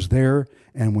 darkness was there,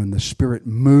 and when the Spirit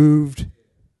moved,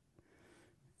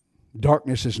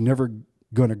 darkness is never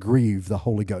going to grieve the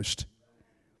Holy Ghost.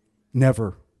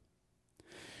 Never.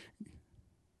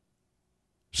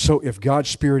 So if God's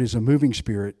Spirit is a moving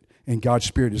Spirit, and God's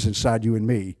Spirit is inside you and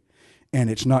me, and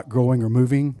it's not growing or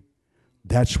moving,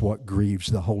 that's what grieves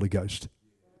the Holy Ghost.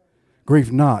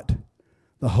 Grieve not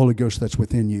the Holy Ghost that's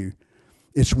within you.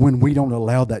 It's when we don't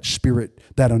allow that Spirit,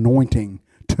 that anointing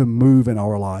to move in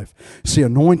our life. See,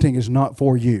 anointing is not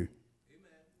for you.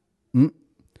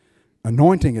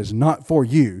 Anointing is not for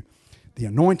you. The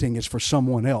anointing is for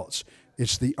someone else.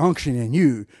 It's the unction in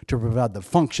you to provide the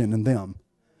function in them.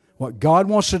 What God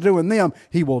wants to do in them,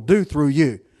 He will do through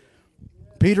you.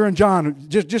 Peter and John,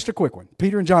 just a quick one.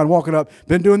 Peter and John walking up,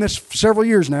 been doing this for several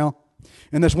years now.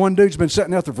 And this one dude's been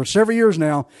sitting out there for several years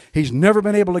now. He's never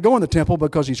been able to go in the temple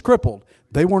because he's crippled.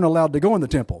 They weren't allowed to go in the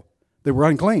temple. They were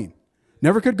unclean.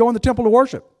 Never could go in the temple to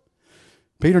worship.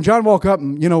 Peter and John walk up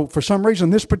and, for some reason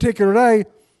this particular day,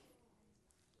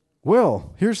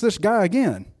 well, here's this guy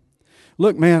again.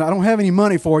 Look, man, I don't have any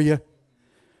money for you,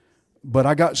 but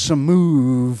I got some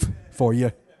move for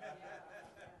you.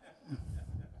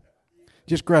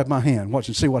 Just grab my hand. Watch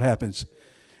and see what happens.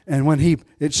 And when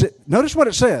notice what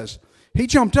it says. He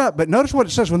jumped up, but notice what it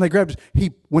says when they grabbed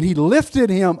when he lifted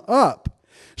him up.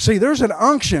 See, there's an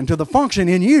unction to the function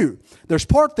in you. There's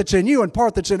part that's in you and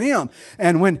part that's in him.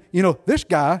 And when, this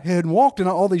guy had walked in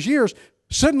all these years,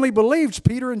 suddenly believes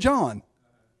Peter and John.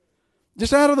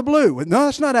 Just out of the blue. No,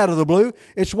 it's not out of the blue.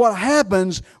 It's what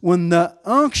happens when the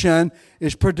unction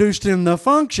is produced in the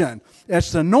function.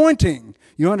 That's the anointing.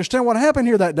 You understand what happened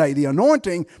here that day? The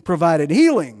anointing provided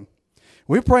healing.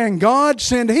 We're praying, God,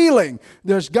 send healing.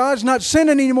 God's not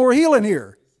sending any more healing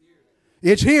here.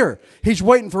 It's here. He's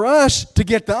waiting for us to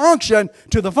get the unction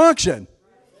to the function.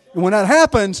 And when that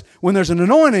happens, when there's an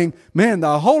anointing, man,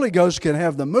 the Holy Ghost can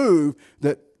have the move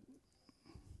that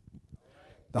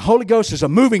the Holy Ghost is a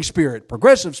moving spirit,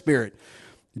 progressive spirit.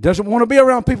 He doesn't want to be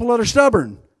around people that are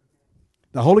stubborn.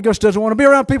 The Holy Ghost doesn't want to be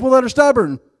around people that are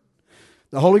stubborn.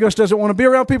 The Holy Ghost doesn't want to be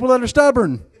around people that are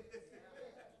stubborn.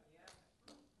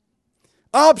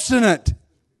 Obstinate.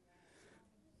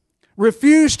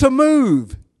 Refuse to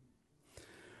move.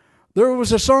 There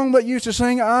was a song that used to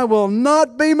sing, I will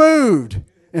not be moved.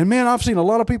 And man, I've seen a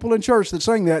lot of people in church that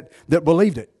sang that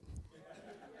believed it.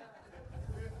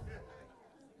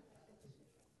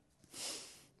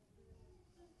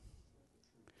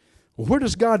 Well, where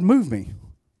does God move me?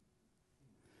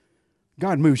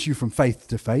 God moves you from faith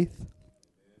to faith.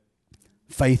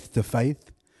 Faith to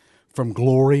faith. From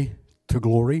glory to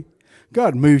glory.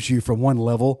 God moves you from one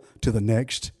level to the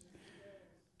next.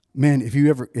 Man, if you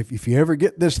ever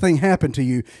get this thing happen to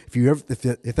you,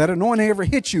 if that anointing ever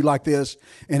hits you like this,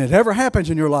 and it ever happens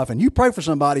in your life, and you pray for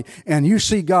somebody, and you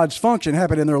see God's function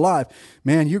happen in their life,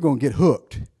 man, you're going to get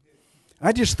hooked.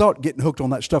 I just thought getting hooked on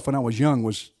that stuff when I was young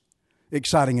was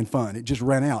exciting and fun. It just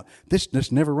ran out.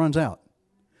 This never runs out,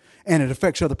 and it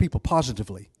affects other people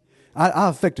positively. I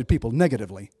affected people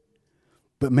negatively,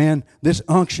 but man, this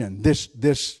unction,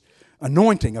 this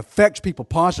anointing affects people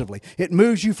positively. It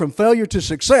moves you from failure to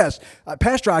success.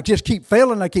 Pastor, I just keep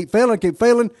failing.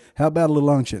 How about a little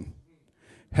unction?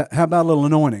 How about a little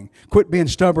anointing? Quit being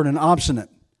stubborn and obstinate.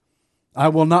 I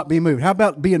will not be moved. How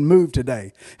about being moved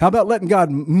today? How about letting God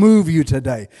move you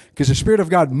today? Because the Spirit of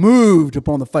God moved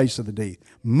upon the face of the deep.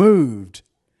 Moved.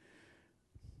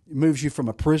 It moves you from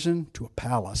a prison to a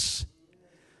palace.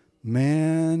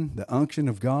 Man, the unction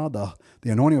of God, the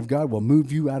anointing of God will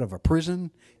move you out of a prison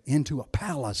into a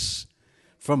palace,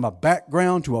 from a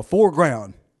background to a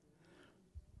foreground,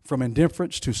 from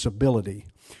indifference to stability.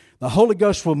 The Holy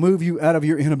Ghost will move you out of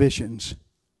your inhibitions.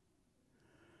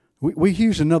 We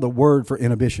use another word for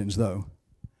inhibitions, though.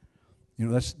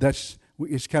 That's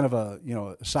it's kind of a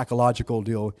psychological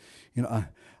deal.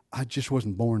 I just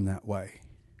wasn't born that way.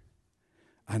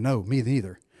 I know, me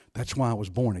neither. That's why I was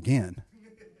born again.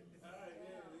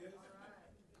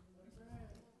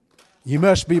 You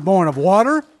must be born of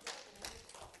water,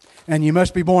 and you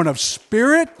must be born of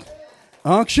spirit,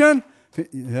 unction.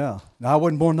 Yeah, I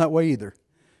wasn't born that way either.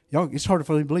 Y'all, it's hard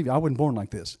for me to believe I wasn't born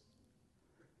like this.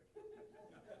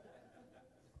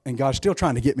 And God's still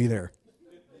trying to get me there.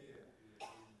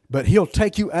 But He'll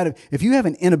take you out of, if you have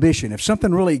an inhibition, if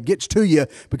something really gets to you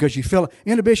because you feel,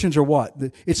 inhibitions are what?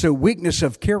 It's a weakness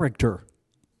of character.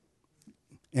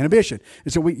 Inhibition.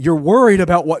 You're worried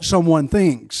about what someone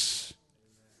thinks.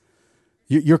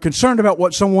 You're concerned about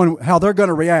how they're going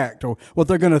to react or what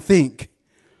they're going to think.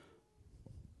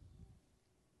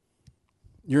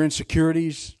 Your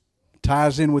insecurities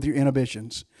ties in with your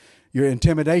inhibitions. Your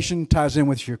intimidation ties in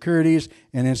with your securities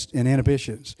and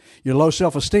inhibitions. Your low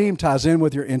self-esteem ties in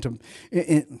with your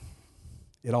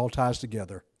it all ties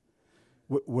together.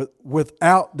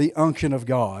 Without the unction of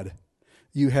God,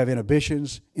 you have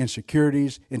inhibitions,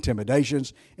 insecurities,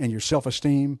 intimidations, and your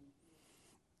self-esteem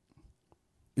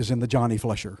is in the Johnny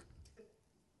Flusher.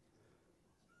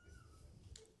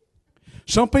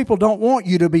 Some people don't want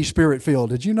you to be Spirit-filled.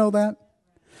 Did you know that?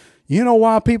 You know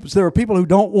why there are people who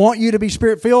don't want you to be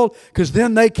Spirit-filled? Because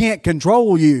then they can't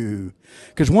control you.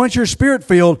 Because once you're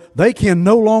Spirit-filled, they can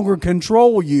no longer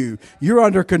control you. You're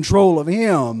under control of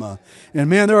Him. And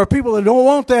man, there are people that don't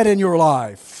want that in your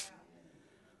life.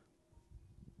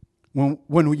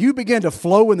 When you begin to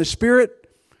flow in the Spirit,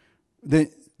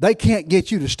 they can't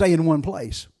get you to stay in one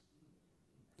place.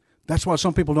 That's why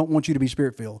some people don't want you to be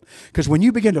Spirit-filled. Because when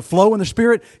you begin to flow in the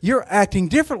Spirit, you're acting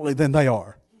differently than they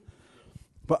are.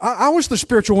 But I was the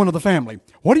spiritual one of the family.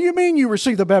 What do you mean you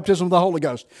receive the baptism of the Holy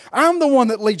Ghost? I'm the one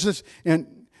that leads this.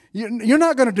 And you're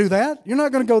not going to do that. You're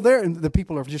not going to go there. And the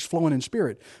people are just flowing in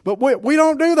Spirit. But we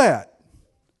don't do that.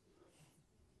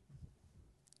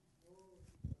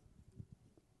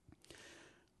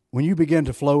 When you begin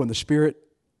to flow in the Spirit,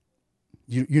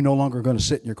 you're no longer going to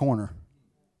sit in your corner.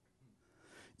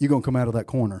 You're going to come out of that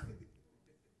corner.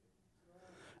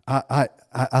 I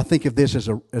think of this as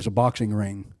a boxing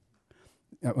ring.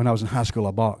 When I was in high school,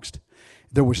 I boxed.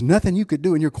 There was nothing you could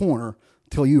do in your corner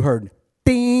till you heard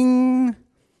ding,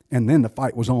 and then the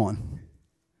fight was on.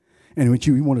 And when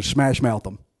you want to smash mouth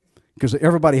them, because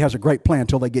everybody has a great plan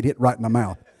until they get hit right in the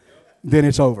mouth. Then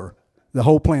it's over. The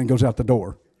whole plan goes out the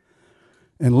door.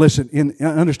 And listen,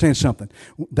 understand something.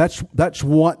 That's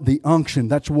what the unction.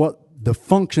 That's what the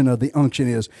function of the unction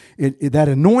is. That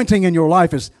anointing in your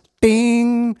life is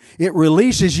ding. It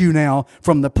releases you now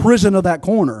from the prison of that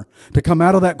corner to come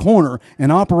out of that corner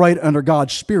and operate under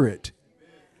God's Spirit.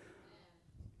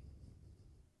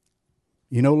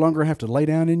 You no longer have to lay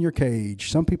down in your cage.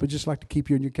 Some people just like to keep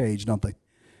you in your cage, don't they?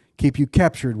 Keep you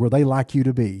captured where they like you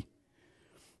to be.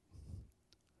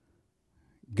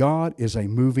 God is a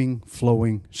moving,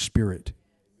 flowing Spirit.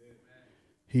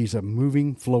 He's a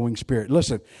moving, flowing Spirit.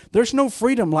 Listen, there's no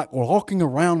freedom like walking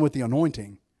around with the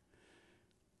anointing.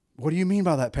 What do you mean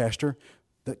by that, Pastor?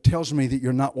 That tells me that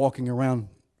you're not walking around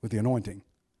with the anointing.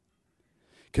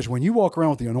 Because when you walk around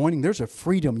with the anointing, there's a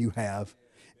freedom you have,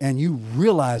 and you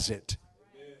realize it.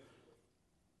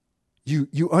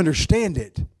 You understand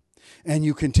it, and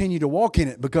you continue to walk in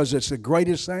it because it's the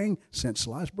greatest thing since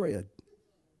sliced bread.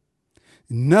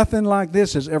 Nothing like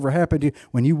this has ever happened to you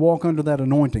when you walk under that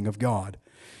anointing of God.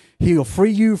 He'll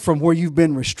free you from where you've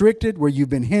been restricted, where you've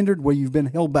been hindered, where you've been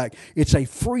held back. It's a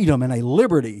freedom and a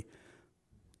liberty.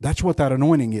 That's what that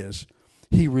anointing is.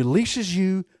 He releases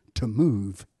you to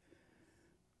move.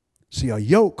 See, a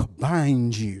yoke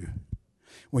binds you.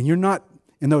 When you're not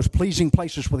in those pleasing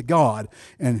places with God,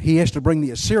 and He has to bring the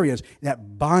Assyrians,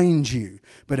 that binds you.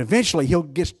 But eventually He'll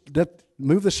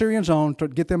move the Assyrians on to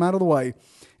get them out of the way.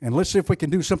 And let's see if we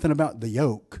can do something about the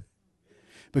yoke.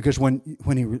 Because when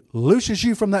He looses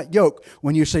you from that yoke,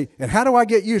 when you say, and how do I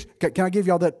get used? Can I give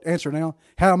y'all that answer now?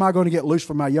 How am I going to get loose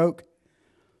from my yoke?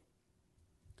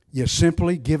 You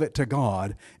simply give it to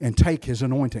God and take His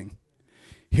anointing.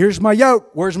 Here's my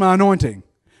yoke. Where's my anointing?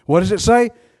 What does it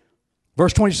say?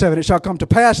 Verse 27, it shall come to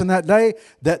pass in that day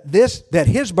that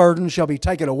His burden shall be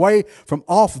taken away from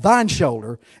off thine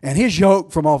shoulder, and His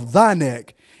yoke from off thy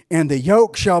neck, and the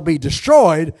yoke shall be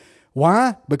destroyed.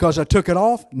 Why? Because I took it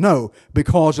off? No,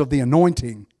 because of the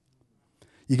anointing.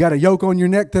 You got a yoke on your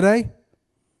neck today?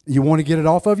 You want to get it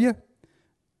off of you?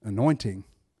 Anointing.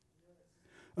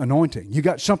 Anointing. You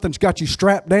got something's got you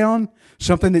strapped down,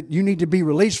 something that you need to be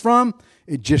released from.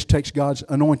 It just takes God's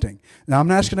anointing. Now, I'm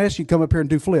not going to ask you to come up here and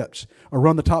do flips or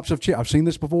run the tops of chairs. I've seen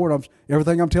this before.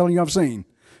 Everything I'm telling you, I've seen.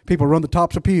 People run the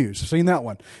tops of pews. I've seen that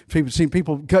one. Seen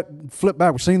people flip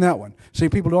backwards. Seen that one. Seen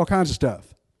people do all kinds of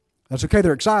stuff. That's okay.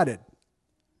 They're excited.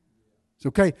 It's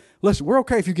okay. Listen, we're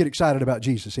okay if you get excited about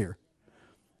Jesus here.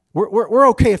 We're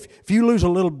okay if you lose a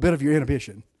little bit of your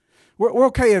inhibition. We're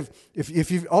okay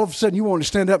if you all of a sudden you want to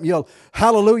stand up and yell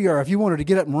hallelujah, or if you wanted to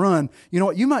get up and run. You know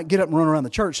what? You might get up and run around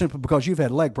the church simply because you've had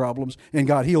leg problems and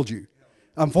God healed you.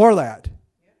 I'm for that.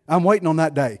 I'm waiting on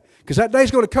that day. Because that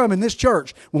day's going to come in this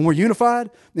church when we're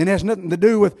unified, and it has nothing to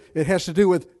do with, it has to do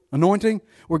with anointing,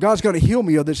 where God's going to heal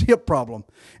me of this hip problem.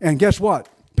 And guess what?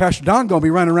 Pastor Don's going to be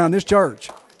running around this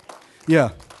church.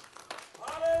 Yeah.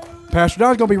 Pastor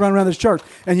Don's going to be running around this church.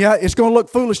 And yeah, it's going to look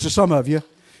foolish to some of you.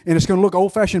 And it's going to look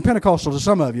old-fashioned Pentecostal to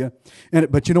some of you.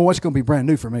 But you know what? It's going to be brand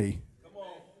new for me.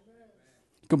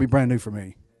 It's going to be brand new for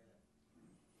me.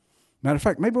 Matter of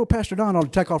fact, maybe Pastor Don ought to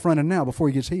take off running now before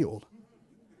he gets healed.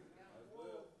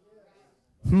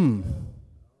 In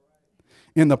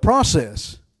the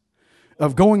process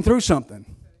of going through something,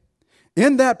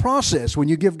 in that process, when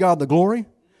you give God the glory,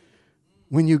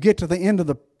 when you get to the end of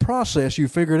the process, you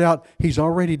figured out He's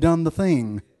already done the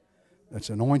thing. That's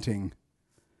anointing.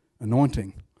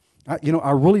 Anointing.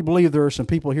 I really believe there are some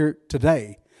people here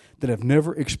today that have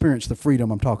never experienced the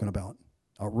freedom I'm talking about.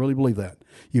 I really believe that.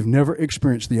 You've never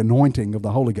experienced the anointing of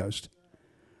the Holy Ghost.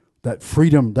 That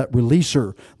freedom, that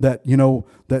releaser, that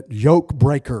yoke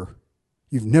breaker.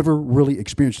 You've never really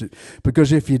experienced it.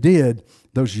 Because if you did,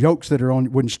 those yokes that are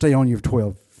on wouldn't stay on you for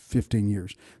 12, 15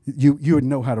 years. You would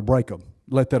know how to break them.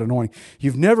 Let that anointing.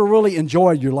 You've never really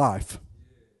enjoyed your life.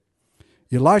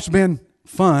 Your life's been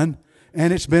fun,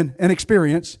 and it's been an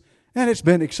experience, and it's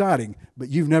been exciting, but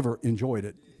you've never enjoyed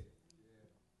it.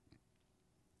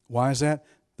 Why is that?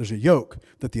 There's a yoke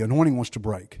that the anointing wants to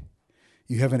break.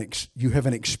 You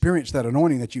haven't experienced that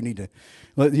anointing that you need to.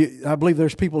 I believe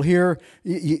there's people here,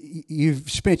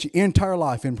 you've spent your entire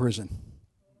life in prison.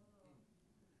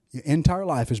 Your entire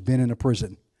life has been in a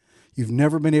prison. You've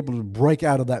never been able to break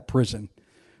out of that prison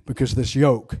because this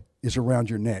yoke is around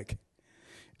your neck.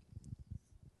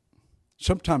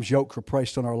 Sometimes yokes are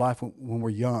placed on our life when we're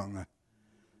young.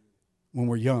 When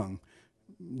we're young.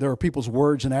 There are people's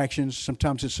words and actions.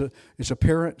 Sometimes it's a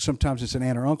parent. Sometimes it's an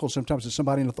aunt or uncle. Sometimes it's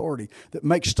somebody in authority that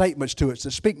makes statements to us,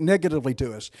 that speak negatively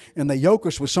to us. And they yoke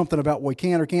us with something about what we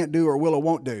can or can't do or will or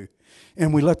won't do.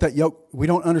 And we let that yoke, we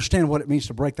don't understand what it means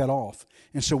to break that off.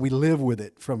 And so we live with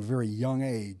it from a very young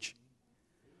age.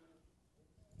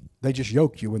 They just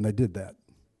yoked you when they did that.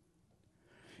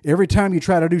 Every time you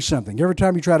try to do something, every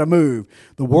time you try to move,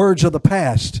 the words of the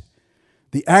past,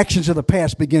 the actions of the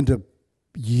past begin to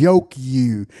yoke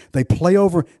you. They play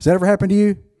over. Has that ever happened to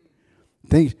you?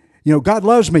 Things, God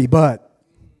loves me, but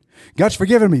God's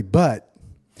forgiven me, but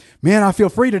man, I feel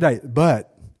free today,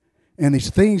 but and these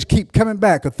things keep coming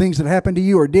back of things that happened to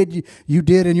you or you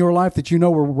did in your life that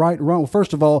were right or wrong. Well,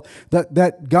 first of all,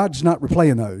 that God's not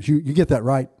replaying those. You get that,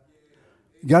 right?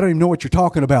 God don't even know what you're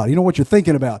talking about. You know what you're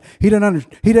thinking about. He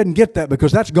doesn't get that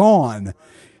because that's gone.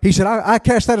 He said, I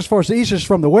cast that as far as the east is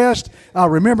from the west. I'll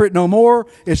remember it no more.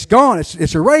 It's gone.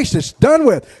 It's erased. It's done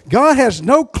with. God has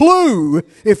no clue,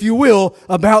 if you will,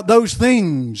 about those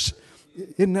things.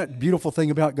 Isn't that the beautiful thing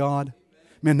about God?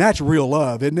 Man, that's real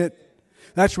love, isn't it?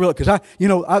 That's real. Because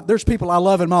there's people I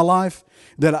love in my life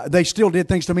that they still did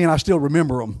things to me and I still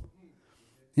remember them.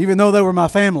 Even though they were my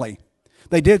family.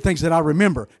 They did things that I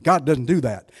remember. God doesn't do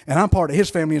that. And I'm part of His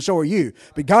family and so are you.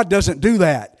 But God doesn't do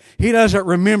that. He doesn't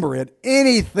remember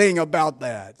anything about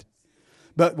that.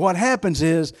 But what happens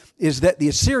is that the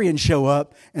Assyrians show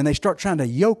up and they start trying to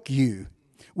yoke you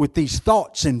with these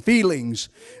thoughts and feelings,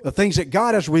 the things that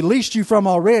God has released you from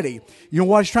already. You know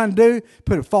what He's trying to do?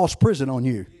 Put a false prison on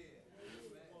you.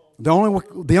 The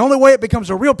only way it becomes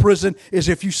a real prison is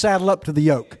if you saddle up to the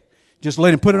yoke. Just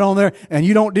let Him put it on there and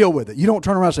you don't deal with it. You don't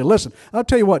turn around and say, listen, I'll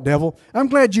tell you what, devil, I'm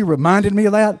glad you reminded me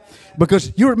of that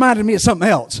because you reminded me of something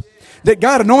else. That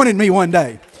God anointed me one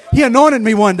day. He anointed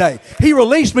me one day. He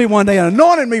released me one day and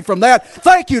anointed me from that.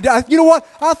 Thank you. You know what?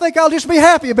 I think I'll just be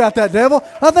happy about that, devil.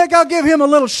 I think I'll give Him a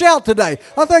little shout today.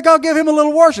 I think I'll give Him a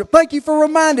little worship. Thank you for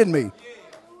reminding me.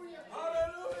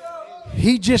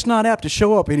 He's just not apt to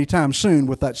show up anytime soon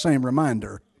with that same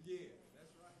reminder.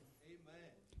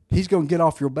 He's going to get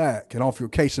off your back and off your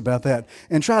case about that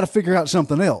and try to figure out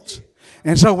something else.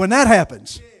 And so when that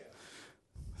happens,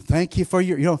 thank you,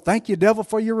 devil,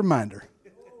 for your reminder.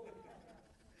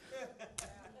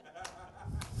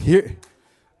 Here,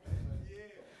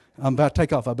 I'm about to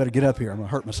take off. I better get up here. I'm going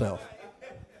to hurt myself.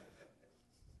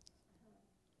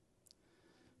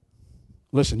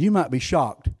 Listen, you might be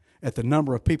shocked at the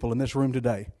number of people in this room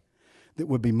today that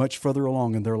would be much further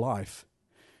along in their life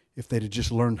if they'd have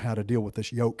just learned how to deal with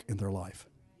this yoke in their life.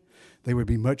 They would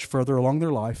be much further along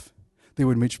their life. They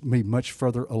would be much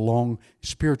further along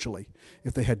spiritually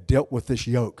if they had dealt with this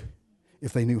yoke,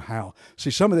 if they knew how.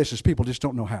 See, some of this is people just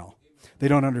don't know how. They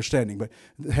don't understand, but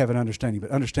have an understanding,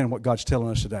 but understand what God's telling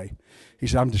us today. He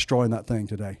said, I'm destroying that thing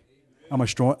today.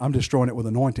 I'm destroying it with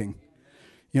anointing.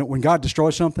 When God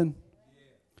destroys something,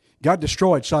 God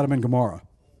destroyed Sodom and Gomorrah.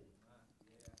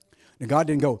 Now, God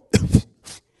didn't go,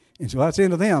 and so that's the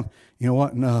end of them. You know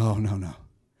what? No.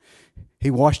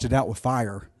 He washed it out with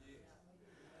fire.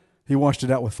 He washed it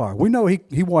out with fire. We know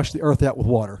he washed the earth out with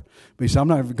water. But He said, I'm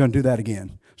not going to do that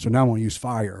again. So now I'm going to use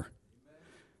fire.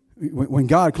 When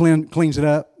God cleans it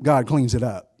up, God cleans it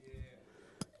up.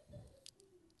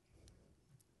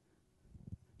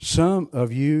 Some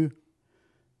of you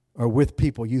are with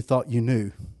people you thought you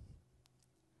knew.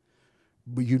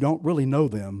 But you don't really know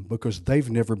them because they've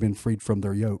never been freed from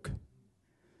their yoke.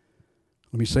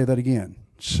 Let me say that again.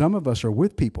 Some of us are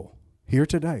with people here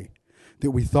today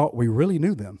that we thought we really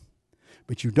knew them.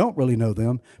 But you don't really know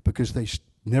them because they've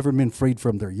never been freed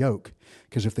from their yoke.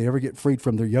 Because if they ever get freed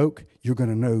from their yoke, you're going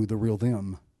to know the real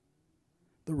them.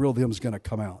 The real them is going to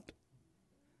come out.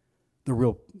 Their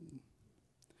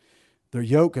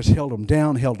yoke has held them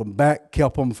down, held them back,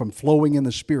 kept them from flowing in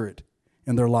the Spirit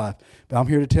in their life. But I'm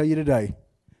here to tell you today,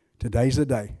 today's the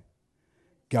day.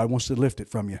 God wants to lift it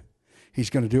from you. He's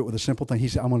going to do it with a simple thing. He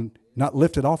said, I'm going to not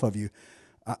lift it off of you.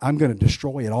 I'm going to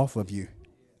destroy it off of you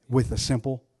with a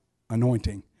simple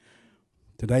anointing.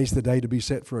 Today's the day to be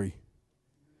set free.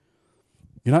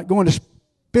 You're not going to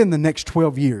spend the next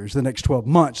 12 years, the next 12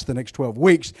 months, the next 12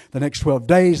 weeks, the next 12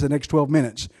 days, the next 12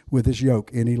 minutes with this yoke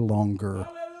any longer.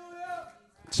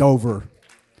 It's over.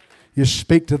 You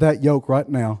speak to that yoke right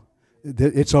now.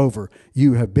 It's over.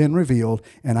 You have been revealed,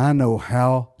 and I know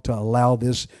how to allow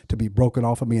this to be broken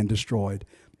off of me and destroyed.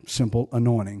 Simple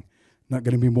anointing. Not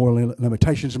going to be more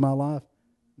limitations in my life.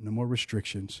 No more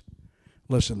restrictions.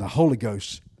 Listen, the Holy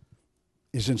Ghost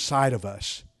is inside of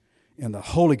us, and the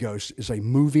Holy Ghost is a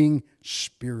moving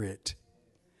spirit.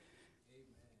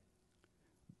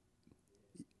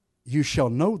 You shall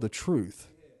know the truth,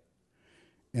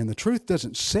 and the truth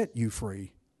doesn't set you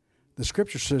free. The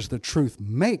Scripture says the truth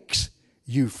makes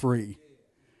you free.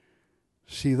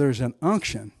 See, there's an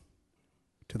unction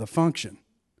to the function.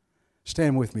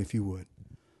 Stand with me if you would.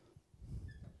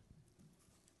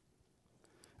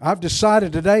 I've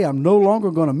decided today I'm no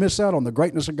longer going to miss out on the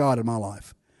greatness of God in my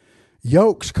life.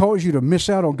 Yokes cause you to miss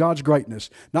out on God's greatness.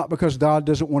 Not because God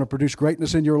doesn't want to produce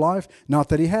greatness in your life, not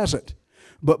that He hasn't,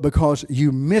 but because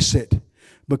you miss it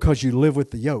because you live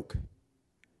with the yoke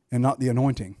and not the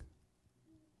anointing.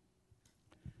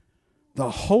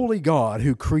 The holy God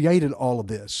who created all of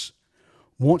this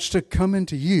wants to come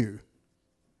into you.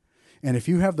 And if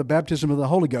you have the baptism of the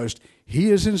Holy Ghost, He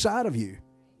is inside of you.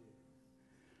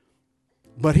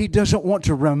 But He doesn't want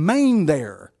to remain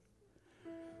there.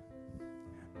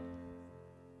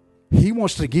 He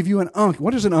wants to give you an unction.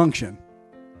 What is an unction?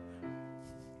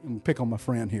 I'm going to pick on my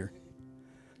friend here.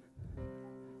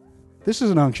 This is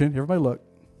an unction. Everybody look.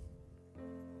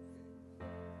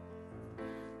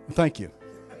 Thank you.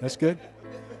 That's good.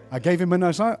 I gave him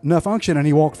enough unction and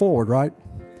he walked forward, right?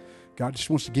 God just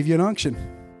wants to give you an unction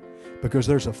because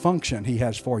there's a function He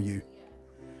has for you.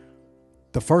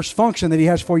 The first function that He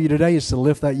has for you today is to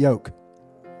lift that yoke.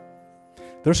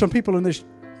 There's some people in this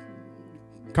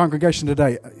congregation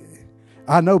today,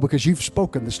 I know because you've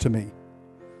spoken this to me,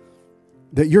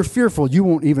 that you're fearful you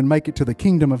won't even make it to the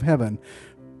kingdom of heaven.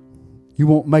 You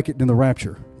won't make it in the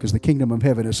rapture because the kingdom of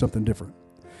heaven is something different.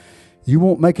 You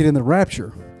won't make it in the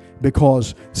rapture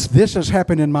because this has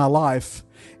happened in my life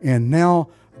and now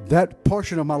that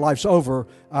portion of my life's over.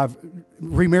 I've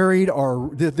remarried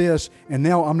or did this and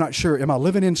now I'm not sure. Am I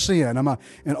living in sin? Am I?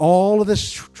 And all of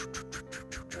this.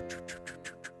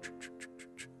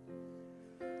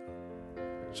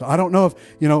 So I don't know if,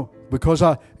 because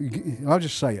I'll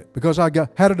just say it. Because I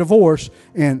had a divorce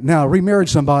and now I remarried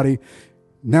somebody.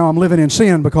 Now I'm living in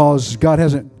sin because God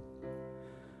hasn't.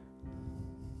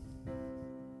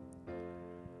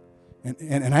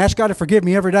 And I ask God to forgive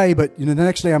me every day, but the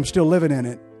next day I'm still living in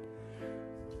it.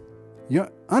 You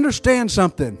understand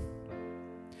something.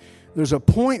 There's a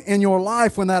point in your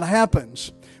life when that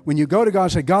happens. When you go to God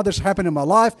and say, God, this happened in my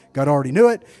life. God already knew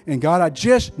it. And God, I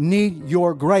just need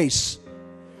your grace.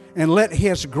 And let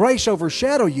His grace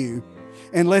overshadow you.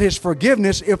 And let His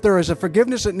forgiveness, if there is a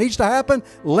forgiveness that needs to happen,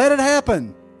 let it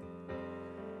happen.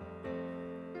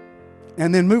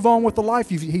 And then move on with the life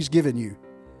He's given you.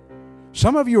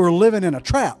 Some of you are living in a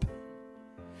trap.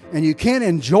 And you can't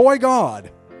enjoy God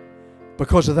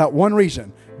because of that one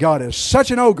reason. God is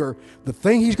such an ogre. The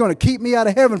thing He's going to keep me out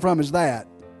of heaven from is that.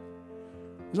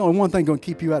 There's only one thing going to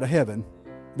keep you out of heaven.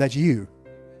 That's you.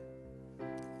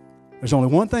 There's only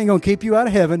one thing going to keep you out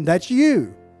of heaven. That's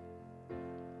you.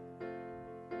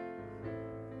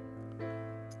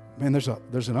 Man, there's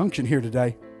an unction here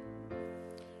today.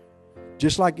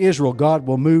 Just like Israel, God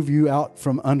will move you out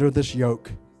from under this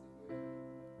yoke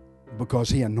because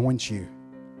He anoints you.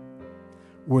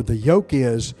 Where the yoke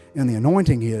is and the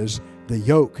anointing is, the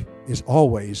yoke is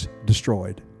always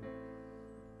destroyed.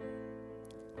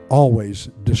 Always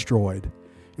destroyed.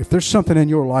 If there's something in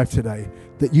your life today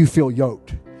that you feel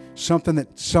yoked, something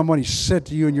that somebody said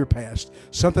to you in your past,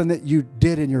 something that you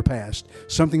did in your past,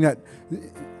 something that,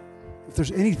 if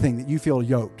there's anything that you feel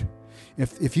yoked,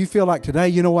 if you feel like today,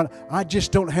 you know what, I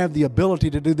just don't have the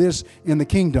ability to do this in the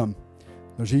kingdom,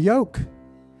 there's a yoke.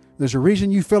 There's a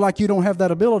reason you feel like you don't have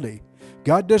that ability.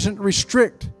 God doesn't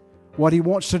restrict what He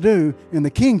wants to do in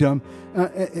the kingdom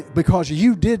because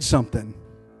you did something.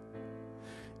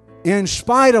 In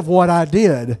spite of what I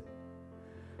did,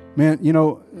 man,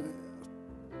 a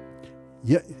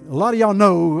lot of y'all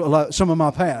know some of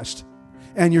my past,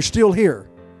 and you're still here.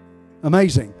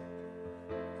 Amazing.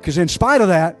 Because in spite of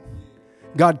that,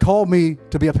 God called me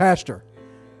to be a pastor.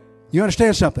 You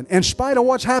understand something? In spite of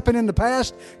what's happened in the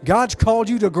past, God's called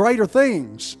you to greater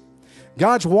things.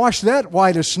 God's washed that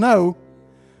white as snow.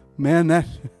 Man,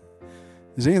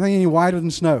 is anything any whiter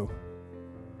than snow?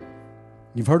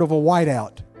 You've heard of a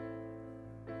whiteout.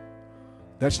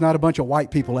 That's not a bunch of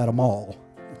white people at a mall.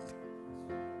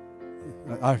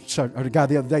 I heard a guy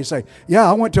the other day say, yeah,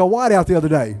 I went to a whiteout the other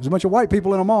day. There's a bunch of white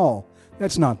people in a mall.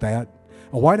 That's not that.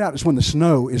 A whiteout is when the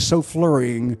snow is so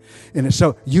flurrying and it's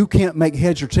so you can't make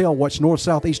heads or tail what's north,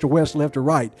 south, east, or west, left, or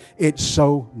right. It's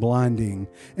so blinding.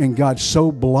 And God so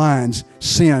blinds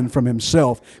sin from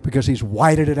Himself because He's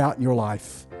whited it out in your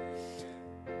life.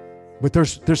 But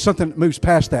there's something that moves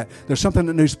past that. There's something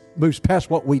that moves past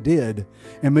what we did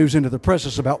and moves into the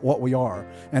presence about what we are.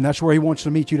 And that's where He wants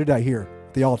to meet you today here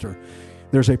at the altar.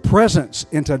 There's a presence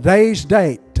in today's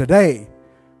date, today,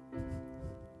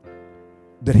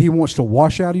 that He wants to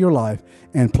wash out of your life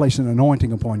and place an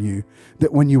anointing upon you.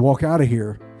 That when you walk out of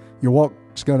here, your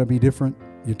walk's going to be different.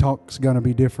 Your talk's going to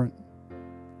be different.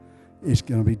 It's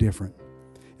going to be different.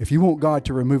 If you want God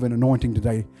to remove an anointing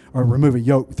today, or remove a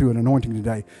yoke through an anointing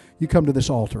today, you come to this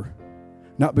altar.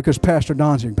 Not because Pastor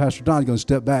Don's here. Pastor Don's going to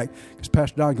step back, because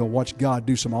Pastor Don's going to watch God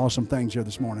do some awesome things here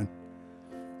this morning.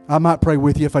 I might pray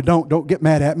with you. If I don't get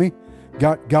mad at me.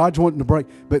 God's wanting to break,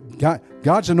 but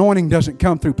God's anointing doesn't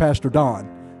come through Pastor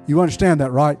Don. You understand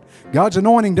that, right? God's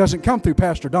anointing doesn't come through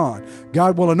Pastor Don.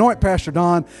 God will anoint Pastor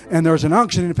Don, and there's an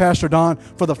unction in Pastor Don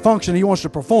for the function He wants to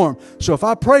perform. So if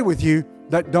I pray with you,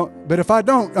 but if I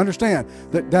don't, understand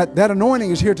that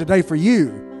anointing is here today for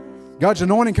you. God's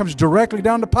anointing comes directly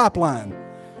down the pipeline.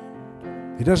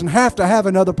 He doesn't have to have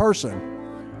another person.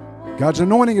 God's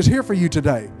anointing is here for you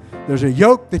today. There's a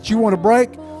yoke that you want to break.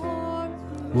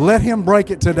 Let Him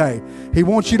break it today. He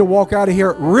wants you to walk out of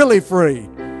here really free.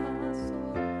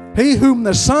 He whom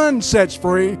the Son sets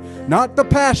free, not the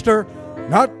pastor,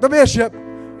 not the bishop,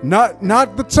 not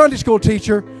the Sunday school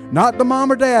teacher, not the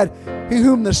mom or dad. He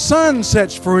whom the Son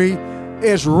sets free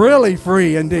is really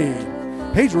free indeed.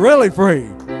 He's really free.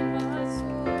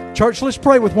 Church, let's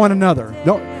pray with one another.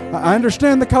 I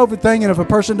understand the COVID thing, and if a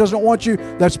person doesn't want you,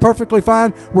 that's perfectly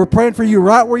fine. We're praying for you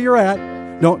right where you're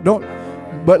at.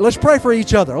 But let's pray for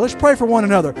each other. Let's pray for one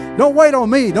another. Don't wait on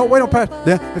me. Don't wait on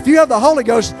Pastor. If you have the Holy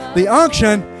Ghost, the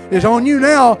unction is on you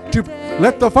now to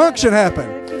let the function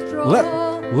happen.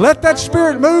 Let that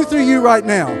Spirit move through you right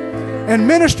now and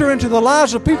minister into the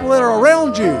lives of people that are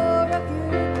around you.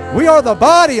 We are the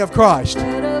body of Christ.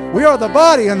 We are the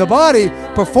body, and the body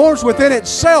performs within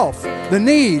itself the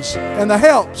needs and the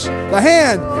helps. The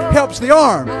hand helps the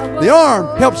arm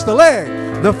helps the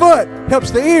leg. The foot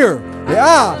helps the ear. The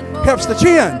eye helps the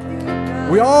chin.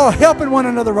 We all helping one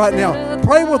another right now.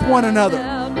 Pray with one another.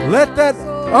 Let that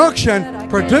unction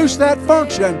produce that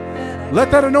function. Let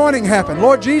that anointing happen.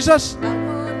 Lord Jesus,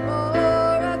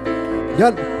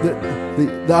 God,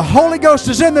 the Holy Ghost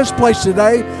is in this place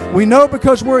today. We know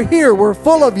because we're here. We're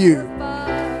full of you.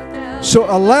 So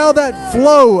allow that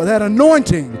flow, that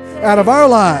anointing out of our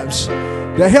lives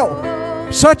to help.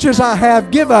 Such as I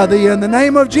have, give I thee in the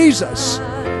name of Jesus.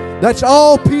 That's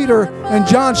all Peter and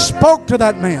John spoke to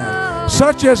that man.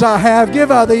 Such as I have, give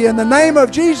I thee in the name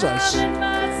of Jesus.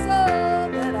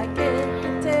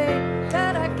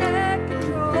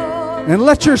 And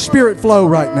let your Spirit flow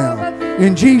right now.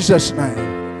 In Jesus' name.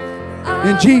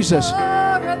 In Jesus' name.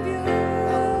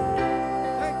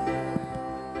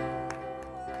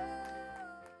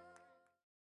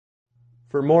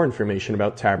 For more information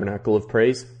about Tabernacle of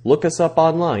Praise, look us up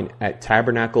online at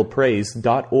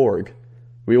tabernaclepraise.org.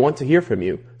 We want to hear from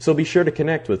you, so be sure to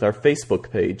connect with our Facebook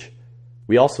page.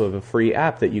 We also have a free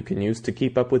app that you can use to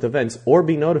keep up with events or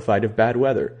be notified of bad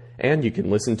weather, and you can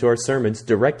listen to our sermons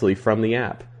directly from the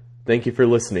app. Thank you for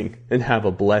listening, and have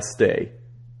a blessed day.